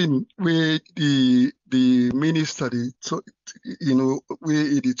listen where the minister where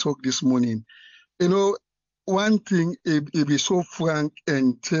he talk this morning. You know, one thing if be so frank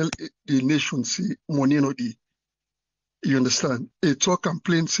and tell the nation say money no dey. You understand? A talk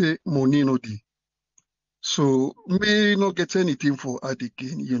complain say money no dey. So may not get anything for ad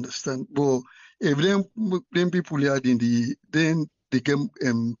again, you understand? But if them people are in then they can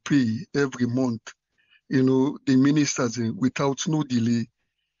pay every month, you know, the ministers without no delay,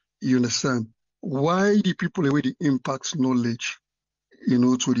 you understand? Why the people away the impacts knowledge, you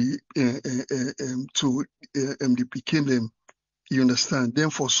know, to the picking them, you understand?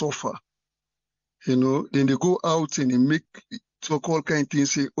 Then for suffer, you know, then they go out and they make talk all kind of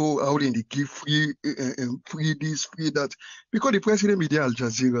things, say, oh, out and they give free this, free that. Because the president media Al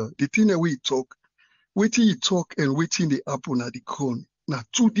Jazeera, the thing that we talk, waiting he talk and waiting they happen at the crown. Now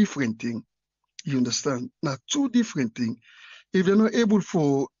two different things. You understand? Now two different things. If they're not able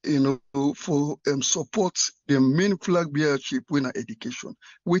for support the main flag bearership when education,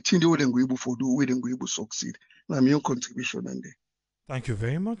 waiting they wouldn't go able for do, waiting go able succeed. Now my own contribution and there. Thank you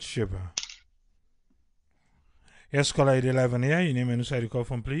very much, Sheba. Yes, caller, you live on here. Your name and who you call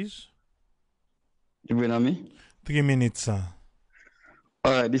from, please? You been on me? 3 minutes, sir.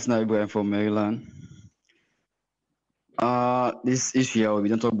 All right, this is Ibrahim from Maryland. This issue we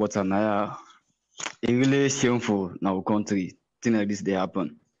don't talk about Anaya. It's really shameful in our country. thing like this they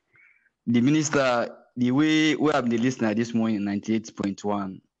happen. The minister, the way we have the listener this morning,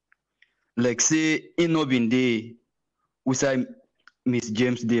 98.1, like say in no been day, we say Miss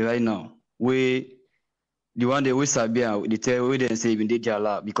James Day right now, where the one day we Sabia, the tell we then say been day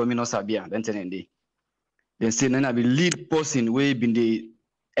Jalloh becoming not Sabia, then tell them day. Then say then I be lead person where been they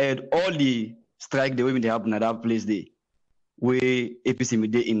had all the strike the way been they happen at that place day, where APC me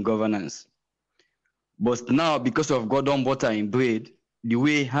day in governance. But now because of God on butter in bread, the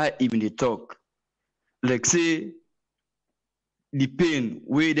way how even they talk, like say the pain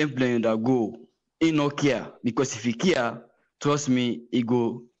where them playing that go, he no care. Because if he care, trust me, he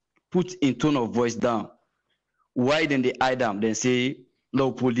go put in tone of voice down. Why then they hide them? Then say,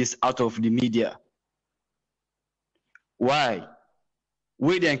 Lord, pull this out of the media. Why?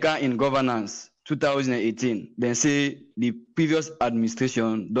 Where they can in governance 2018, then say the previous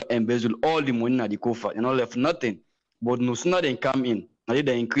administration don't embezzle all the money at the coffer and all left nothing. But no sooner they come in, and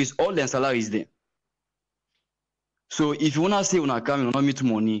they increase all their salaries there. So if you wanna say una come in, una meet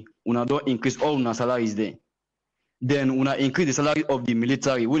money, una don't increase all una salaries there. Then una increase the salary of the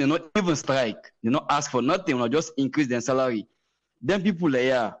military. When they not even strike, they not ask for nothing, una just increase their salary. Then people like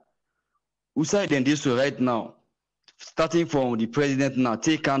yeah, who say then this right now, starting from the president now,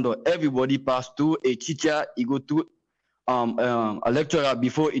 take handle, everybody pass through a teacher, he go through a lecturer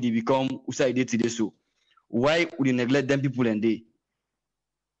before it become who say it today. So why would you neglect them people and they?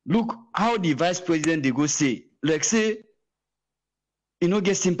 Look how the vice president they go say, like say, you know,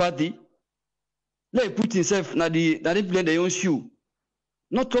 get sympathy. Like put himself now they play their own shoe.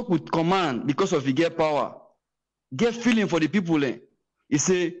 Not talk with command because of he get power. Get feeling for the people. He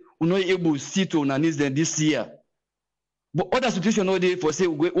say, we're not able to see to knees this year. But other situation no dey for say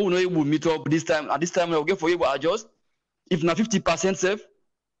we no able meet up this time. At this time we'll get for able adjust. If na 50% safe.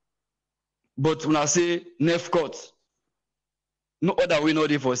 But when I say nerf cuts, no other way no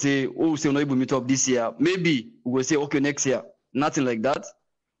dey for say say we no able meet up this year. Maybe we will say okay next year. Nothing like that.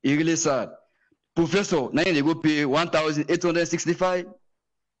 It really sad. Professor, now they go pay 1,865.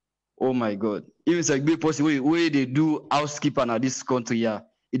 Oh my God! Even it's like big person where they do housekeeper in this country, yeah,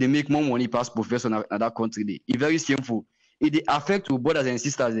 they make more money past professor in that country. It's very shameful. It affect our brothers and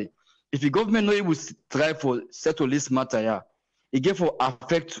sisters. If the government not able to try for settle this matter, yeah, it get for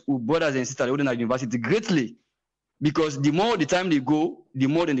affect our brothers and sisters within the university greatly. Because the more the time they go, the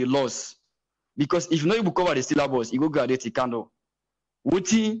more than they loss. Because if you not able to cover the syllabus, you go graduate, you can't do. What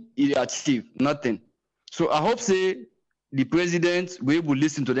thing he achieve? Nothing. So I hope say the president will able to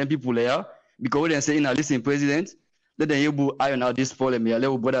listen to them people there, because when they say now listen president, let them able iron out this problem here,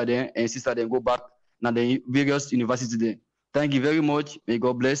 let our brother them and sister them go back now the various universities there. Thank you very much. May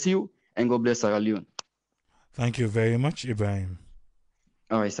God bless you and God bless Sierra Leone. Thank you very much, Ibrahim.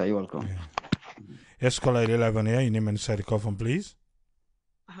 All right, sir, you're welcome. Yeah. Yes, caller 11 here. Your name and inside the coffin, please.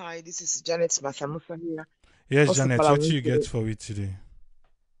 Hi, this is Janet Masamusa here. Yes, Also Janet, what do you get for it today?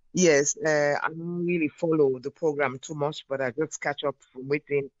 Yes, I don't really follow the program too much, but I just catch up from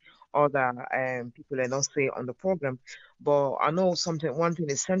within other people and don't say on the program. But I know one thing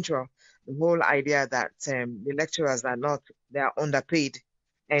is central, the whole idea that the lecturers they are underpaid,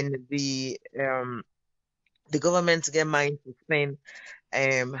 and the government get mind to spend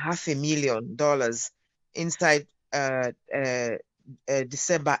 $500,000 inside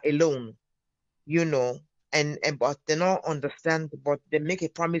December alone, but they don't understand, but they make a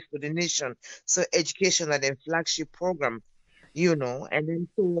promise to the nation. So education and then flagship program, and then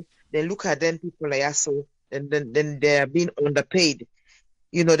so they look at them people like that, so then they are being underpaid.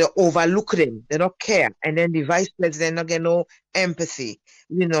 They overlook them, they don't care. And then the vice president not get no empathy,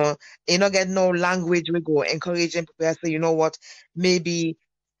 he not get no language. We go encouraging people, say, you know what, maybe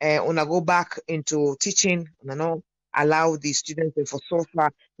when I go back into teaching, allow the students for so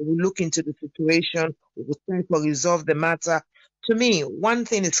far, we will look into the situation, we will try to resolve the matter. To me, one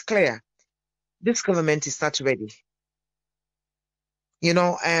thing is clear, this government is not ready.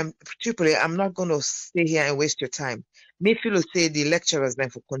 Particularly, I'm not going to stay here and waste your time. Me feel to say the lecturers then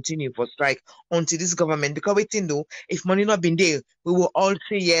for continue for strike until this government, because waiting though, if money not been there, we will all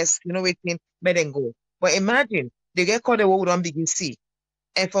say yes, waiting, let them go. But imagine, they get called the what we don't begin see.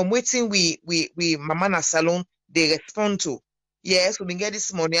 And from waiting, we Mamana Salon, they respond to, yes, we get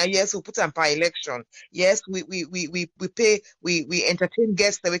this money, yes, we put on per election, yes, we pay, we entertain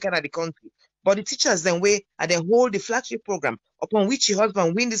guests that we can at the country. But the teachers then wait and they hold the flagship program upon which your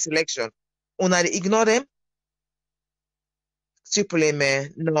husband win this election. Una they ignore them? Triple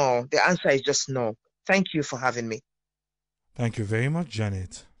man, no. The answer is just no. Thank you for having me. Thank you very much,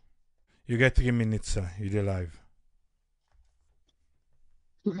 Janet. You get 3 minutes, sir. You're live.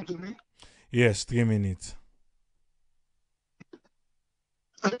 Yes, 3 minutes.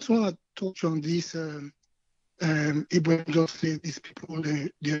 I just want to touch on this. Ibrahim just said these people,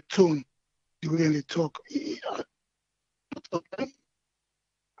 their tone, the way they talk.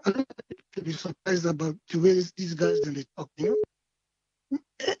 I don't to be surprised about the way these guys then they talk.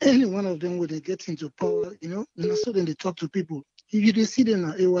 Any one of them when they get into power, and so then they talk to people. If you see them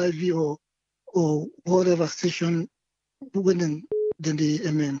at AYV or whatever station when then they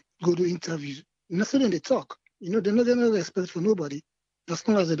go to interviews, and so then they talk. They're not gonna respect for nobody. As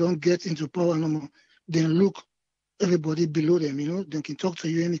long as they don't get into power no more, then look everybody below them, they can talk to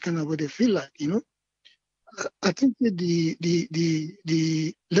you any kind of way they feel like, I think that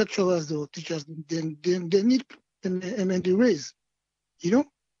the lecturers or teachers they need the raise,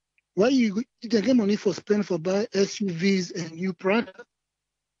 Why they get money for spend for buy SUVs and new product?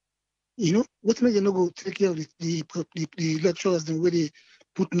 What make they not go take care of the lecturers the way they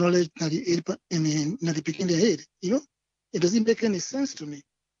put knowledge in the beginning head? It doesn't make any sense to me.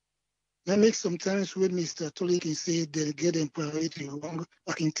 That makes sometimes when Mr. Tolly can say they get them priority wrong,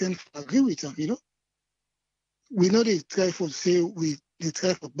 I can tend to agree with him, We know they try for say they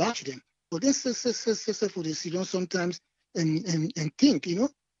try for bash them, but then say for the sit down sometimes and think, even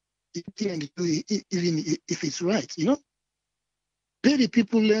if it's right, Pay the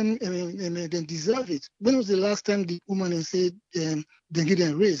people and then deserve it. When was the last time the woman said they get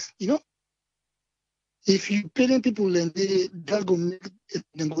a raise, If you pay them people and that go make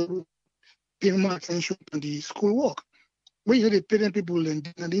them go pay more attention to the school work. When they pay them people and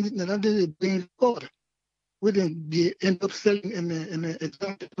they bring God, when they end up selling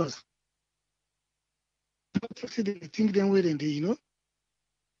exam papers. They think them way they,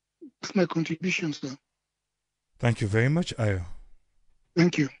 That's my contribution, sir. Thank you very much, Ayo.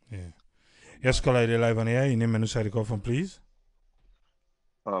 Thank you. Yeah. Yes, caller, you're live on air. Your name and who call from, please.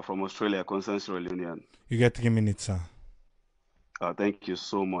 From Australia, Constance Union. You get 3 minutes, sir. Thank you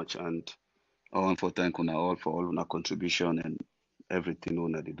so much, and I want to thank you all for all your contribution and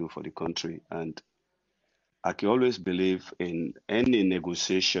everything that they do for the country. And I can always believe in any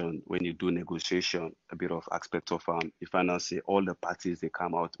negotiation. When you do negotiation, a bit of aspect of you find out say all the parties they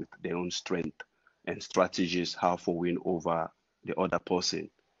come out with their own strength and strategies how to win over the other person.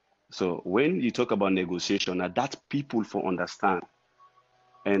 So when you talk about negotiation, now that people for understand.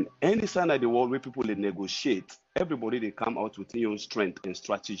 And any sign of the world where people they negotiate, everybody they come out with their own strength and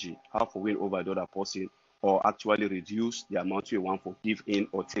strategy, how to win over the other person or actually reduce the amount you want to give in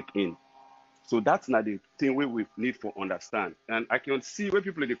or take in. So that's not the thing we need to understand. And I can see where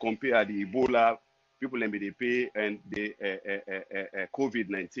people they compare the Ebola, people they pay and the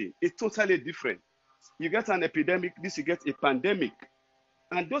COVID-19. It's totally different. You get an epidemic, this you get a pandemic.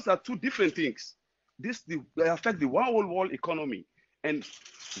 And those are two different things. They affect the whole world economy. And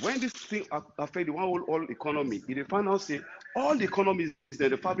when this thing affect the whole world economy, it find out say all the economies,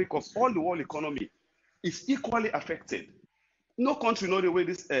 the fabric of all the world economy is equally affected. No country know the way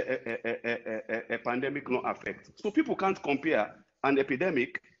this pandemic not affect. So people can't compare an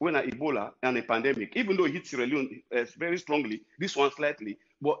epidemic when an Ebola and a pandemic, even though it hits Sierra Leone very strongly, this one slightly,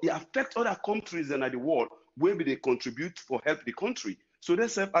 but it affects other countries in the world where they contribute for help the country. So they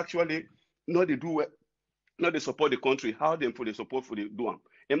say actually not they do not they support the country, how them for the support for the do them.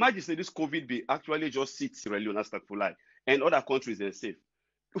 Imagine say this COVID be actually just sit Sierra Leone as for life and other countries are safe.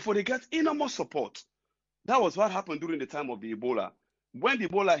 Before they get enormous support. That was what happened during the time of the Ebola. When the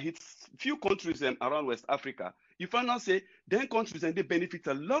Ebola hits few countries around West Africa, you find out say then countries and they benefit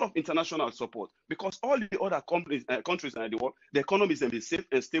a lot of international support because all the other countries in the world, the economies and be safe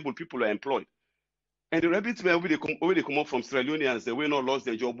and stable, people are employed. And the rabbits when they come up from Sierra Leoneans, they will not lost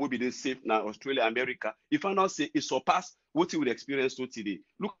their job, will be they safe now, Australia, America. You find out say it surpassed what you would experience today.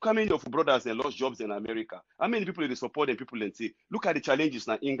 Look how many of brothers they lost jobs in America. How many people they support and people and say, look at the challenges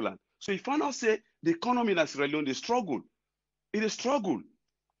in England. So you find out say the economy in Sierra Leone, they struggle. It is struggle.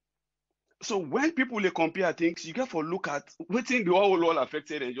 So when people they compare things, you get to look at what thing the whole world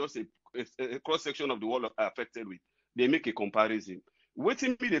affected and just a cross section of the world affected with. They make a comparison. What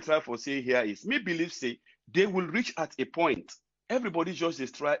me they try for say here is me believe say they will reach at a point. Everybody just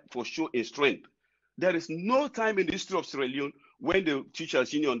is try for show a strength. There is no time in the history of Sierra Leone when the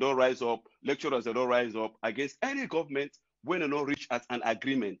teachers union don't rise up, lecturers don't rise up against any government when they don't reach at an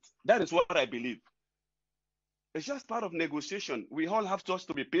agreement. That is what I believe. It's just part of negotiation. We all have just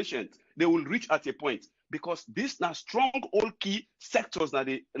to be patient. They will reach at a point because these are strong old key sectors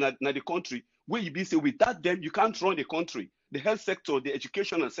in the country where you be say without them you can't run the country. The health sector, the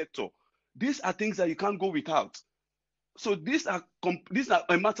educational sector. These are things that you can't go without. So these are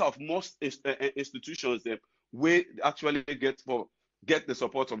a matter of most institutions where actually get the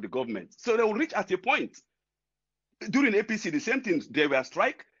support of the government. So they will reach at a point. During APC, the same thing. There were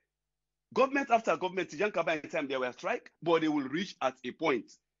strike. Government after government, Tijan Kaba in time, there were strike, but they will reach at a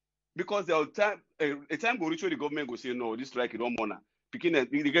point. Because there will time, a time will reach where the government will say, no, this strike, you don't want to.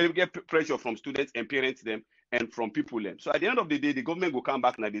 They get pressure from students and parents them and from people them. So at the end of the day, the government will come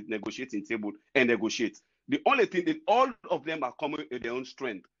back and they negotiating table and negotiate. The only thing that all of them are coming with their own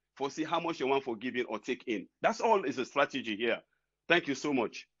strength for see how much they want for giving or take in. That's all is a strategy here. Thank you so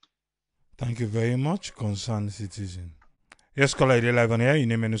much. Thank you very much, concerned citizen. Yes, caller, you're live on air. Your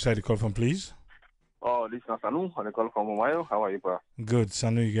name and who the call from, please. Oh, this is Sanu. I call from Omayo. How are you, bro? Good.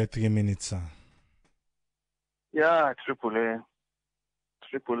 Sanu, you get 3 minutes, sir. Yeah, Triple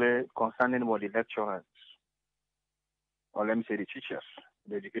A concerning about the lecturers, or let me say the teachers,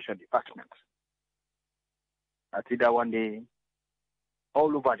 the education department. I think that one day,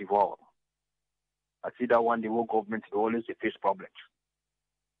 all over the world, I think that one day, world government will always face problems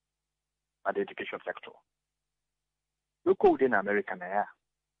at the education sector. Look who in America now.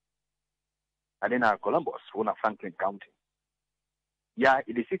 And then Columbus, one of Franklin County. Yeah,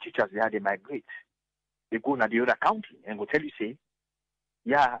 the see teachers there, they migrate. They go to the other county and go tell you, say,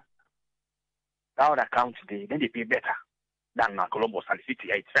 yeah, that other county, then they pay better than Columbus and the city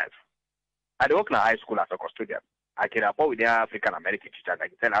itself. I work in a high school as a custodian. I can report with the African American teachers. I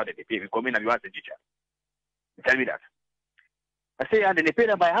can tell how they pay. We come in and you ask the teacher. They tell me that. I say, and then they pay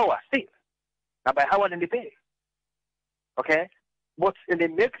them by hour, still. Now by hour, then they pay. Okay? But they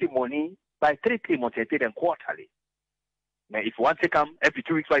make the money by 3 months, they pay them quarterly. Now, if you want to come every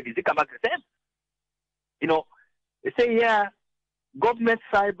 2 weeks, why did they come back the same? You know, they say, yeah, government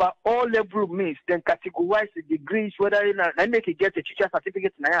side, by all level means, then categorize the degrees, whether you make you get a teacher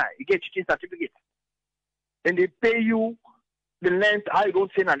certificate, you get a teaching certificate. Then they pay you the length, how you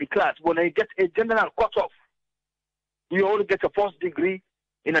don't say in the class, but then you get a general cutoff. You only get a first degree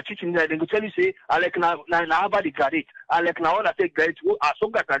in a teaching, then they tell you, say, I like now Harvard graduate, I like now I take graduate, as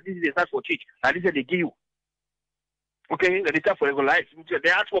long as this is the start for teach, and this is they give you. Okay, the start for regularize,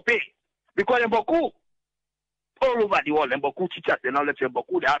 they ask for pay. Because they're beaucoup. All over the world, and beaucoup teachers, they now let you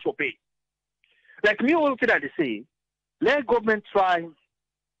beaucoup, they ask for pay. Like me, all that they say, let government try,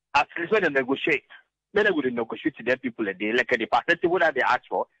 at least when they negotiate. Then they would negotiate to their people and they like the percentage what they ask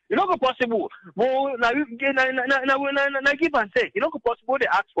for. It's not possible. Well, now give and take. It's not possible they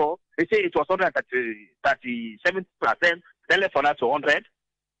ask for. They say it was 137%, then left for that to 100.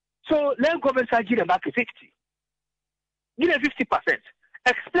 So let government say give them back a 50. Give them 50%.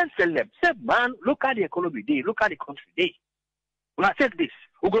 Explain to them. Say, man, look at the economy day, look at the country day. When I take this,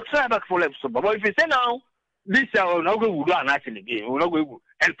 we'll go try back for them. But if you say now, this we're not going to do nothing again. We're not going to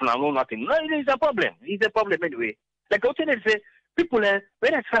help now, nothing. No, it's a problem. It's a problem anyway. Like I say, people when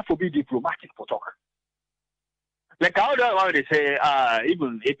they try to be diplomatic for talk. Like how they say,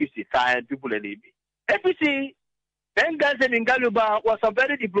 even APC side, people in the APC, then guys in Galuba was a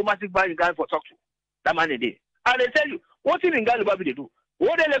very diplomatic guy for talk to. That man did. And they tell you, what in Galuba will they do?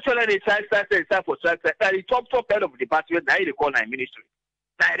 What they lecture they start for strike, the top head of the department, now they call my ministry.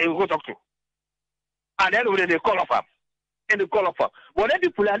 Now they will go talk to. And then they call off them. And they call off them. But then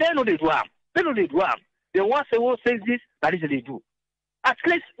people are there, know they do them. They know they do them. They want to say, what says this, that is what they do. At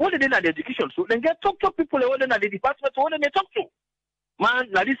least, what they did at the education, so then get talk to people, what they at the department, what they may talk to. Man,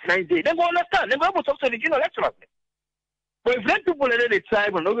 now this 9 days, they go understand. They go able to talk to the general lecturers. But if then people they try,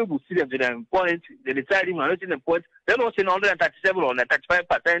 and nobody will see them to them point, they decide him and not see them point, they don't say 137 or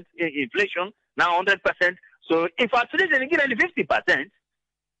 35% inflation, now 100%. So if at least they get 50%,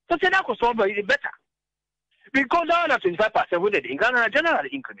 so say that could solve it better. Because now that 25% with the general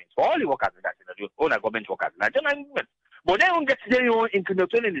increment for all the workers in that, all the government workers in that general increment. But they won't get their own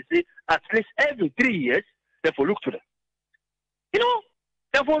increment when they say at least every 3 years, they will look to them. You know,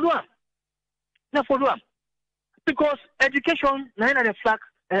 they follow them. They follow them. Because education, nine of the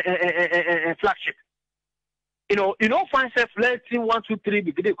flagship. You don't find self letting 1, 2, 3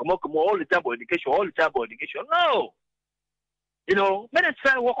 beginning come up all the time of education, all the time of education. No. When they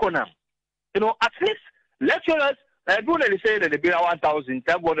try to work on them. At least lecturers, everyone they say that they pay 1,000,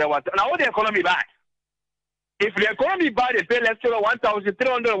 now what the economy bad? If the economy bad, they pay lecturer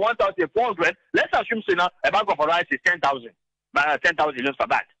 1,300, 1,400. Let's assume so now a bag of rice is 10,000 just for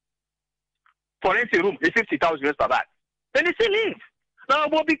that. For empty room, it's 50,000 per bag. Then they say leave. Now,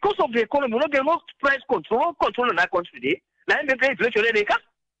 but because of the economy, there's no price control in that country today. Now, they pay inflation, they come.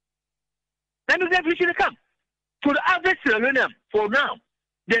 Then the inflation, they come. To the average Leone for now,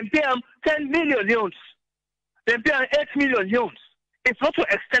 they pay 10 million euros. They pay 8 million euros. It's not to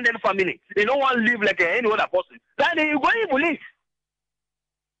extended family. They don't want to live like any other person. Then they go and live.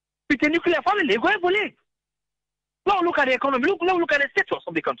 With a nuclear family, they go and live. Now look at the economy. Look at the status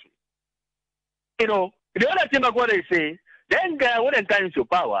of the country. The other thing about what they say, then when they come into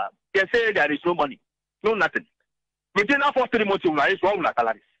power, they say there is no money, no nothing. Within our first 3 months, we are one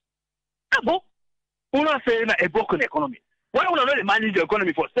salaries. We are saying a broken economy. Why would not manage the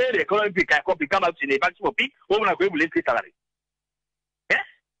economy for say the economy become up to the maximum peak? Why would not go with salary? Yeah?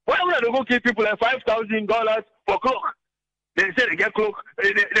 Why would not go give people like $5,000 for cloak? They say they get cloak,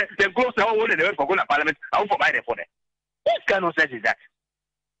 they close the whole world and they went for going to parliament. I will provide them for them. What kind of sense is that?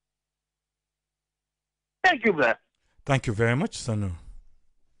 Thank you, brother. Thank you very much, Sanu.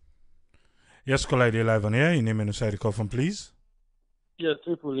 Yes, caller, you're live on air. Your name and where you call from, please. Yeah,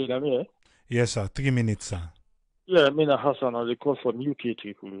 Tripoli, I'm here. Yes, sir. 3 minutes, sir. Yeah, I mean, Hassan, I call from UK,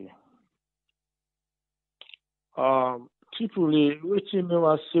 Tripoli. Tripoli, which you know,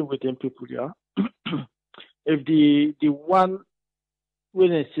 I say with them people, yeah. If the one when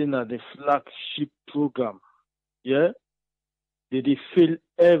they say that the flagship program, yeah, they fail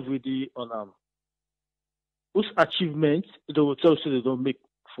every day on them. Those achievements they will tell you they don't make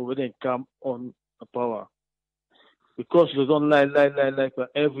for when they come on the power. Because they don't lie for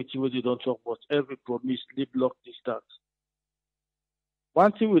everything what they don't talk about, every promise, they block this that.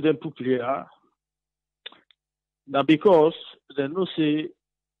 One thing with them people here, now because they know say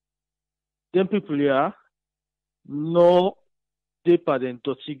them people here no deeper than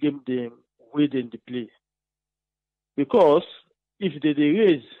 30 game them within the play. Because if they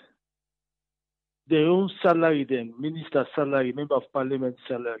raise their own salary, then minister salary, member of parliament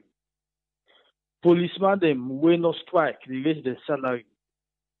salary, policeman them will not strike, they raise their salary.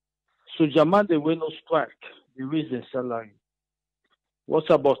 Soldier man they will not strike, they raise their salary. What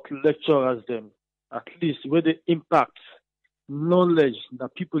about lecturers them? At least where the impact knowledge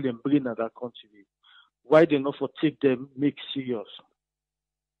that people them bring in that country. Why they not for take them make serious?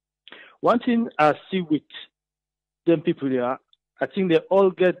 One thing I see with them people here, I think they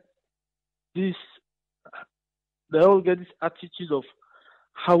all get this attitude of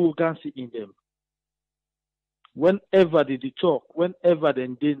arrogancy in them. Whenever they talk, whenever they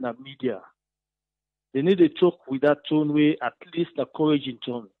in the media, they need to talk with that tone way, at least the encouraging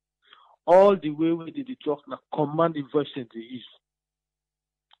tone. All the way where they talk, the commanding voice they use.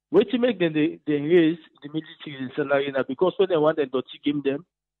 Wait to make them they raise the military salary now because when they want them to game them,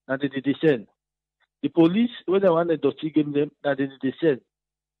 and they descend. The police, when they want them to game them, and they descend.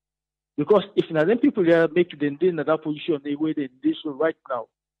 Because if now them people there make them in that position, they wait in this one right now.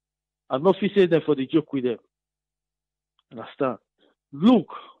 I'm not facing them for the joke with them. Understand? Look,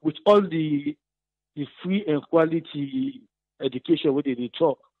 with all the free and quality education where they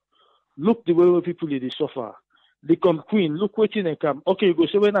talk, look the way where people they suffer. Lincoln Queen, look waiting and come. Okay, you go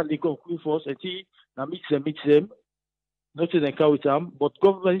say when I Lincoln Queen first and see now meet them. Nothing and come with them, but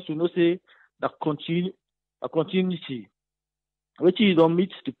government should not say that continuity. Which you don't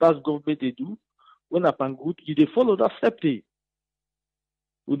meet the past government they do, when upon good, you they follow that step day.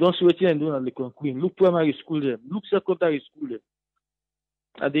 We don't see what you do on Lincoln Queen. Look primary school them, look secondary school them.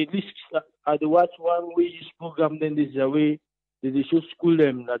 At the least at the watch one way use program then this is way. They show school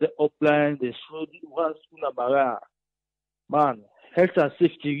them that they upline, they show one school Abara. Man, health and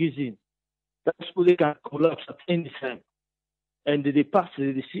safety reason. That school they can collapse at any time. And they pass,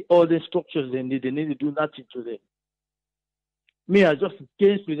 they see all the structures, then they need to do nothing to them. Me, I just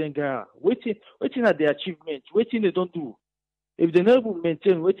against with them guy. Waiting at the achievement, waiting they don't do. If they never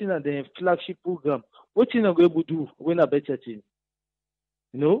maintain, waiting at the flagship program, waiting they able to do when a better thing.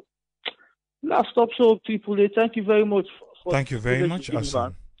 You know? Last stop so people, thank you very much. Thank you very much,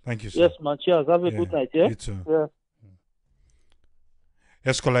 Hassan. Thank you, sir. Yes, man. Cheers. Have a good night, yeah? You too. Yeah.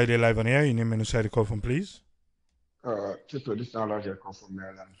 Yes, caller, live on air. Your name and where you call from, please. This is Alaji. I come from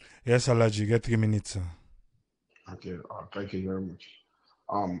Maryland. Yes, Alaji. Get 3 minutes, sir. Okay. Thank you very much.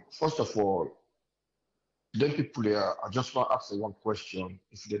 First of all, then people here, I just want to ask one question.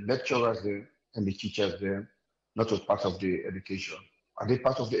 If the lecturers there and the teachers there not as part of the education, are they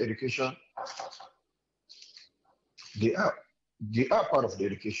part of the education? They are part of the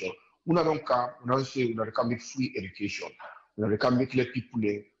education. Una don't come, una say una can make free education. Una can make let people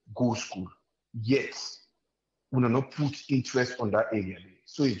go school. Yes, una not put interest on that area.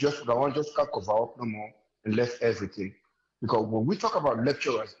 So it's just that one just can't cover up no more and left everything. Because when we talk about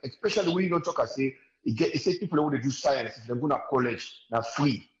lecturers, especially when you don't talk, I say it say people who they do science, if they go to college, now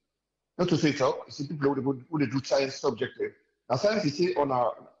free. Not to say so, it's people who they do science subject. Now science is say on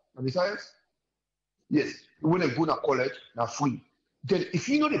the science. Yes, when they go to college, now free. Then if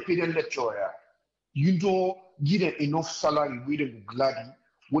you know they pay them lecturer, you don't give them enough salary where they will gladly,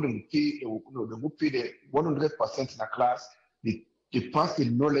 where they will pay the 100% in a class, they pass the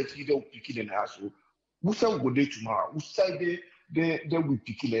knowledge either will pick it in the house. Who say go there tomorrow? Who say they will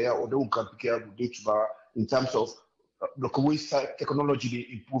pick it there or they will come pick it up go there tomorrow? in terms of the way technology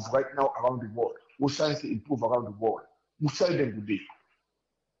they improve right now around the world, what science they improve around the world, we side them today.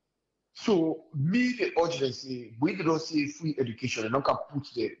 So me, the urge say we don't say free education and not can put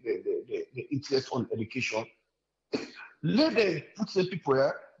the interest on education. Let them put the people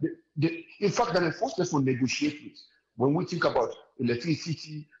here. In fact, they're forced us to negotiate with. When we think about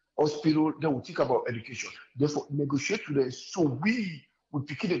electricity, hospital, then we think about education. Therefore, negotiate with them so we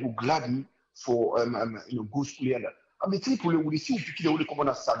pick it up gladly for go school. I mean, people will see people will come on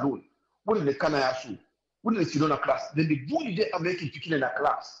a salon. When they can ask when they sit on a class, then the bully they are making picking in a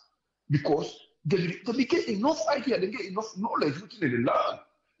class because they get enough idea, they get enough knowledge within the learn.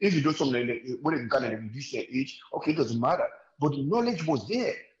 If you do something when they can reduce their age, okay, it doesn't matter. But the knowledge was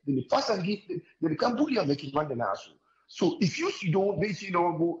there. Then the person get they can't bully and make it man than us. So if you don't basically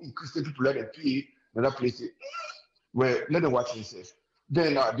go increase the people let them pay another place where let them watch themselves.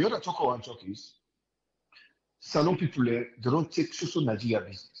 Then the other talk I want to talk is salon people they don't take social Nigeria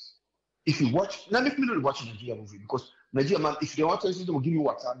business. If you watch, now make me not watch Nigeria movie because Nigeria man, if they want to say they will give you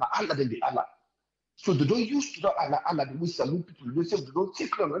water, now Allah then they Allah. So they don't use to that Allah, they will salute people. They say they don't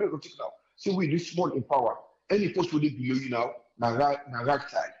take long, they don't take now. So we do small in power. Any post will be below you now, now right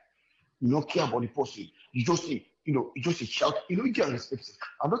side. You don't care about the person. You just say, you just shout, you get respect.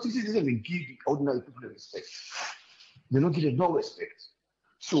 I'm not saying they even give the ordinary people respect. They don't give them no respect.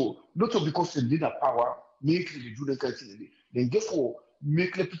 So not all because they need that power, make they do the kind of thing. Then therefore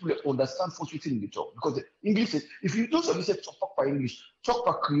make the people understand what's written in the talk. Because the English says, if you don't say talk by English, talk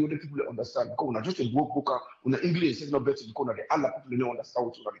by Creole, the people understand. Because when I just a book, when the English is not better because the other people don't understand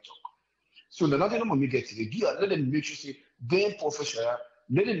what you want to talk. So the other thing get to the let them make sure say they're professional,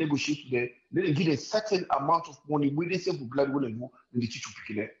 let them negotiate with them, let them give a certain amount of money when they say glad when they move, then the teacher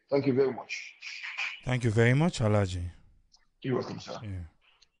pick it. Thank you very much. Thank you very much, Alaji. You're welcome, sir. Yeah.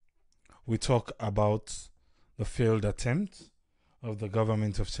 We talk about the failed attempt of the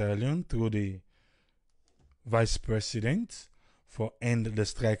government of Sierra Leone through the vice president for end the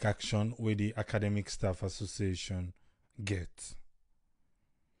strike action with the Academic Staff Association get.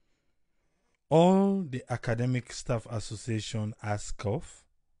 All the Academic Staff Association ask of,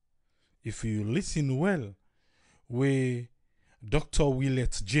 if you listen well, where Dr.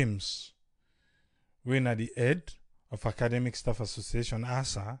 Willett James, when at the head of Academic Staff Association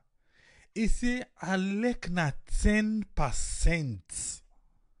ASA, he say a lek na 10%.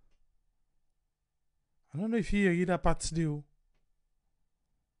 I don't know if you hear that part still.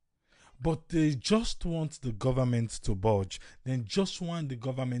 But they just want the government to budge. They just want the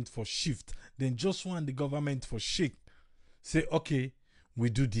government for shift. They just want the government for shake. Say, okay,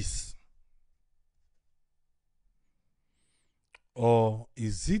 we do this. Or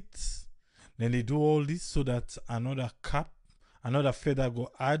is it, then they do all this so that another feather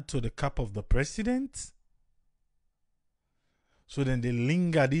go add to the cap of the president? So then they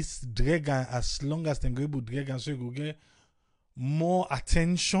linger this drag as long as they go able to drag and so you go get more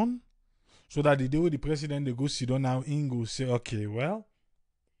attention. So that the day with the president they go sit down now in go say, okay, well,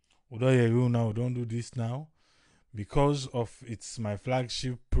 we don't hear you now, we don't do this now. Because of it's my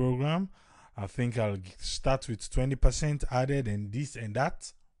flagship program, I think I'll start with 20% added and this and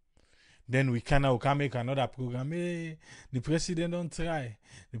that. Then we can make another program. Hey, the president don't try.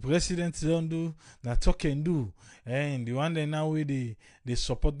 The president don't do. Now talk and do. And the one that now they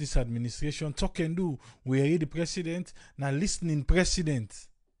support this administration, talk and do. We hear the president, now listening president.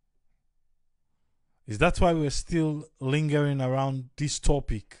 Is that why we're still lingering around this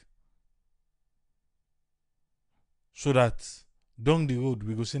topic? So that down the road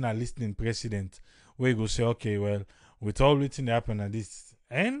we go see a listening president where you go say, okay, well, with all waiting to happen at this.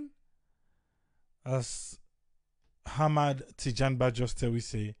 And as Hamad Tijanba just tell we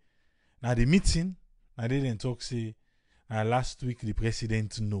say, now the meeting, now they didn't talk say, last week the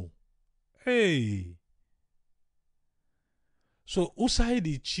president no. Hey. So who say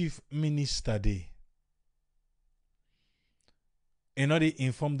the chief minister there? You know, they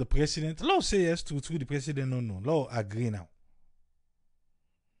inform the president. Law say yes to the president, no. Law agree now.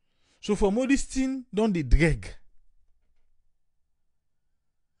 So for more this thing, don't they drag.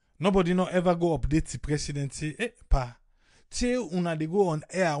 Nobody no ever go update the president say, eh, pa, till una they go on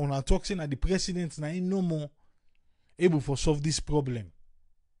air, una talk saying that the president na no more able for solve this problem.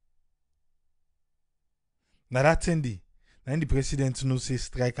 Now that thing now the president no say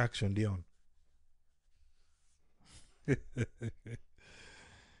strike action they on.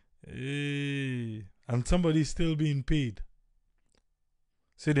 Hey, and somebody is still being paid.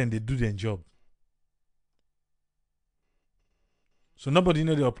 So then they do their job. So nobody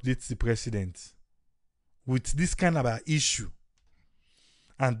know they updates the president with this kind of an issue.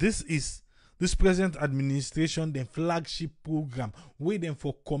 And this is This present administration, the flagship program, where them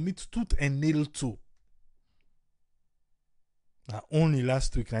for commit tooth and nail to. Now, only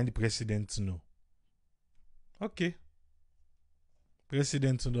last week, now the president know. Okay.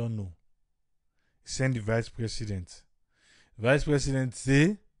 President don't know. Send the vice president. Vice president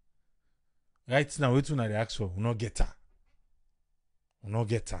say, right now, wait till they ask for, we not get her. We not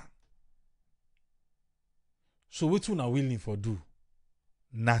get her. So what you are willing for do?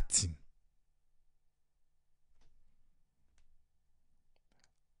 Nothing.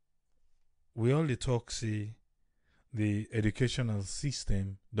 We all the talk say the educational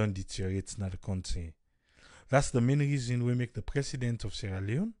system don't deteriorate in the country. That's the main reason we make the president of Sierra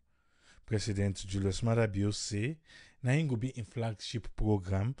Leone, President Juldeh, say now he go be in flagship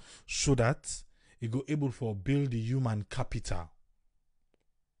program so that he go able for build the human capital.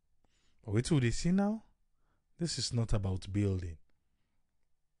 But what do they see now? This is not about building.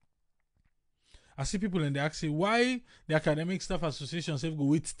 I see people and they ask, why the Academic Staff Association say go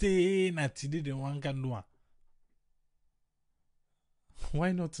wait stay na today the one can do.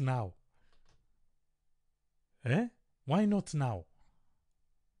 Why not now? Why not now?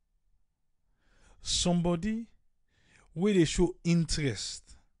 Somebody where they show interest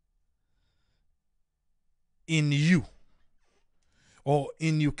in you or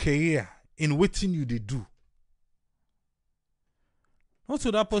in your career, in what thing you they do. Not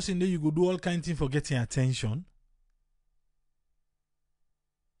to that person there you go do all kind of things for getting attention.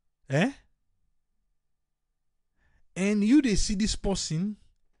 And you they see this person,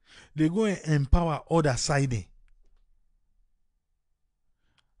 they go and empower other side.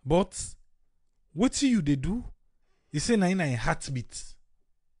 But what you they do, you say na in a heartbeat.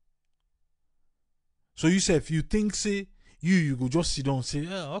 So you say if you think say you go just sit down and say,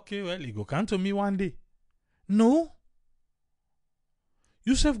 oh, okay, well, you go come to me one day. No.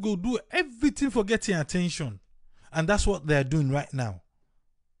 You self go do everything for getting attention. And that's what they're doing right now.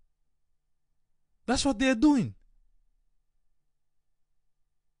 That's what they're doing.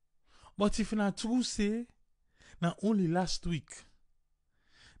 But if not true say, now only last week,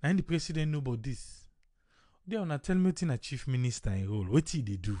 now the president know about this. They wanna tell me a chief minister in role. What did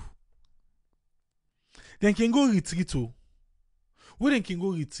they do? Then can go retreat. Where they can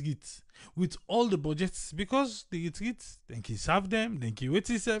go retreat with all the budgets because the retreat, then can serve them, then can wait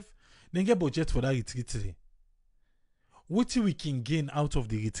itself, then get budget for that retreat. What we can gain out of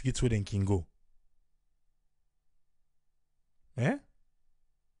the retreat where they can go?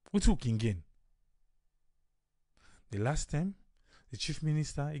 What we can gain? The last time, the chief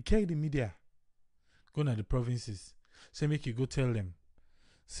minister, he carried the media, go to the provinces, say make you go tell them,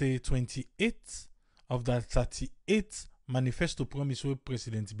 say 28 of that 38 manifesto promise where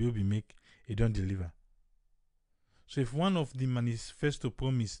presidentbio be make, he don't deliver. So if one of the manifesto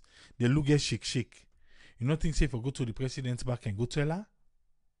promise, they look at shake, you not think say if I go to the president back and go tell her?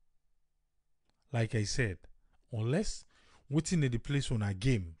 Like I said, unless waiting at the place on a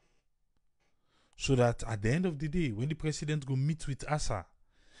game, so that at the end of the day, when the president go meet with ASA,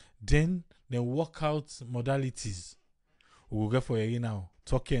 then they work out modalities. We will go for a now,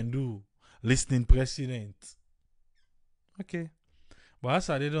 talk and do, listening president. Okay. But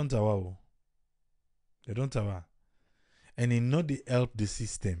ASA, they don't allow. They don't allow. And it not they help the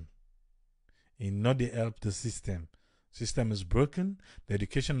system. It not they help the system. System is broken. The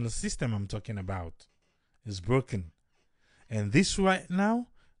educational system I'm talking about is broken. And this right now,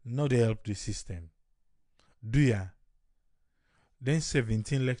 no they help the system. Do ya? Then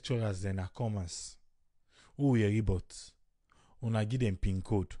 17 lecturers then are commerce. Who we about? Una give them pin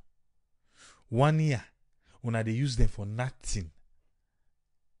code. 1 year, una they use them for nothing.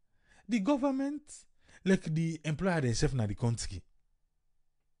 The government, like the employer themselves na the country.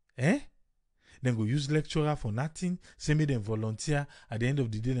 Then go use lecturer for nothing. Say me them volunteer. At the end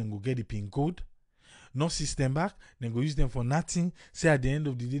of the day, then go get the pin code. No system back, then go use them for nothing. Say at the end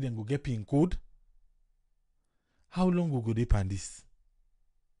of the day, then go get pin code. How long go they pan this?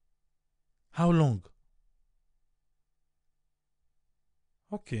 How long?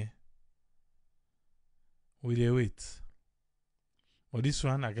 Okay. We dey wait. But this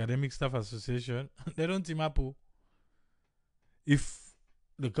one, Academic Staff Association, they don't team up. If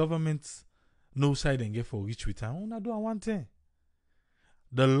the government no side and get for reach with her, una do one thing.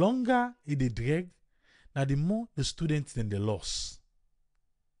 The longer it dey drag, now the more the students then they lost.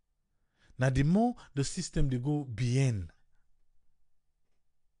 Now the more the system they go behind.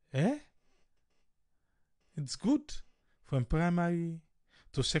 It's good from primary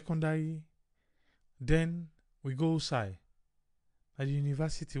to secondary. Then we go outside. At the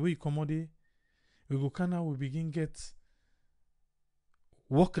university, where you come out, we go we begin get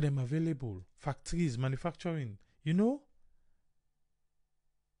work them available, factories, manufacturing, you know?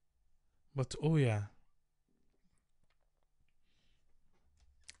 But oh yeah,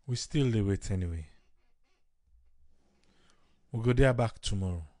 we still dey wait anyway. We'll go there back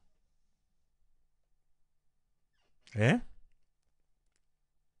tomorrow. Eh?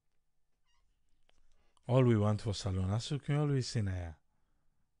 All we want for Salon, as you can always say now,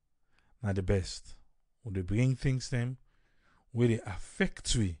 now the best. Will they bring things them where they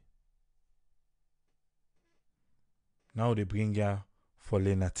affect we? Now they bring ya for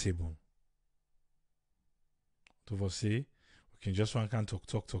Lena table. To say, we can just one can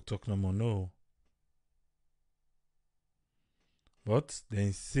talk no more, no. But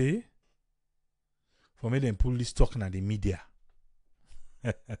then say, for me, then pull this talking at the media.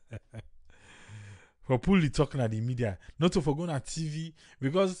 For pull the talking at the media. Not to forgo at TV,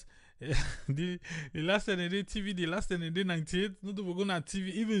 because the last time they did TV, the last time they did 98, not to forgo at TV,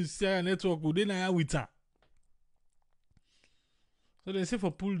 even Sierra Network, would they not with her. So they say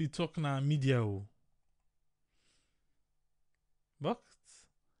for pull the talking at media. Oh. But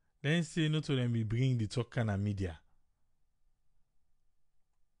then say not to them be bring the talking at media.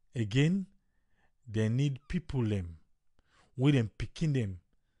 Again, they need people them, with them picking them,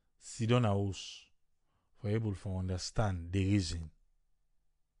 sit on a house, for able to understand the reason.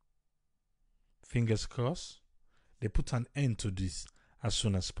 Fingers crossed, they put an end to this as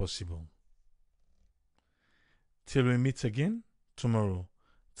soon as possible. Till we meet again tomorrow,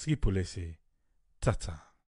 Triple SA, Tata.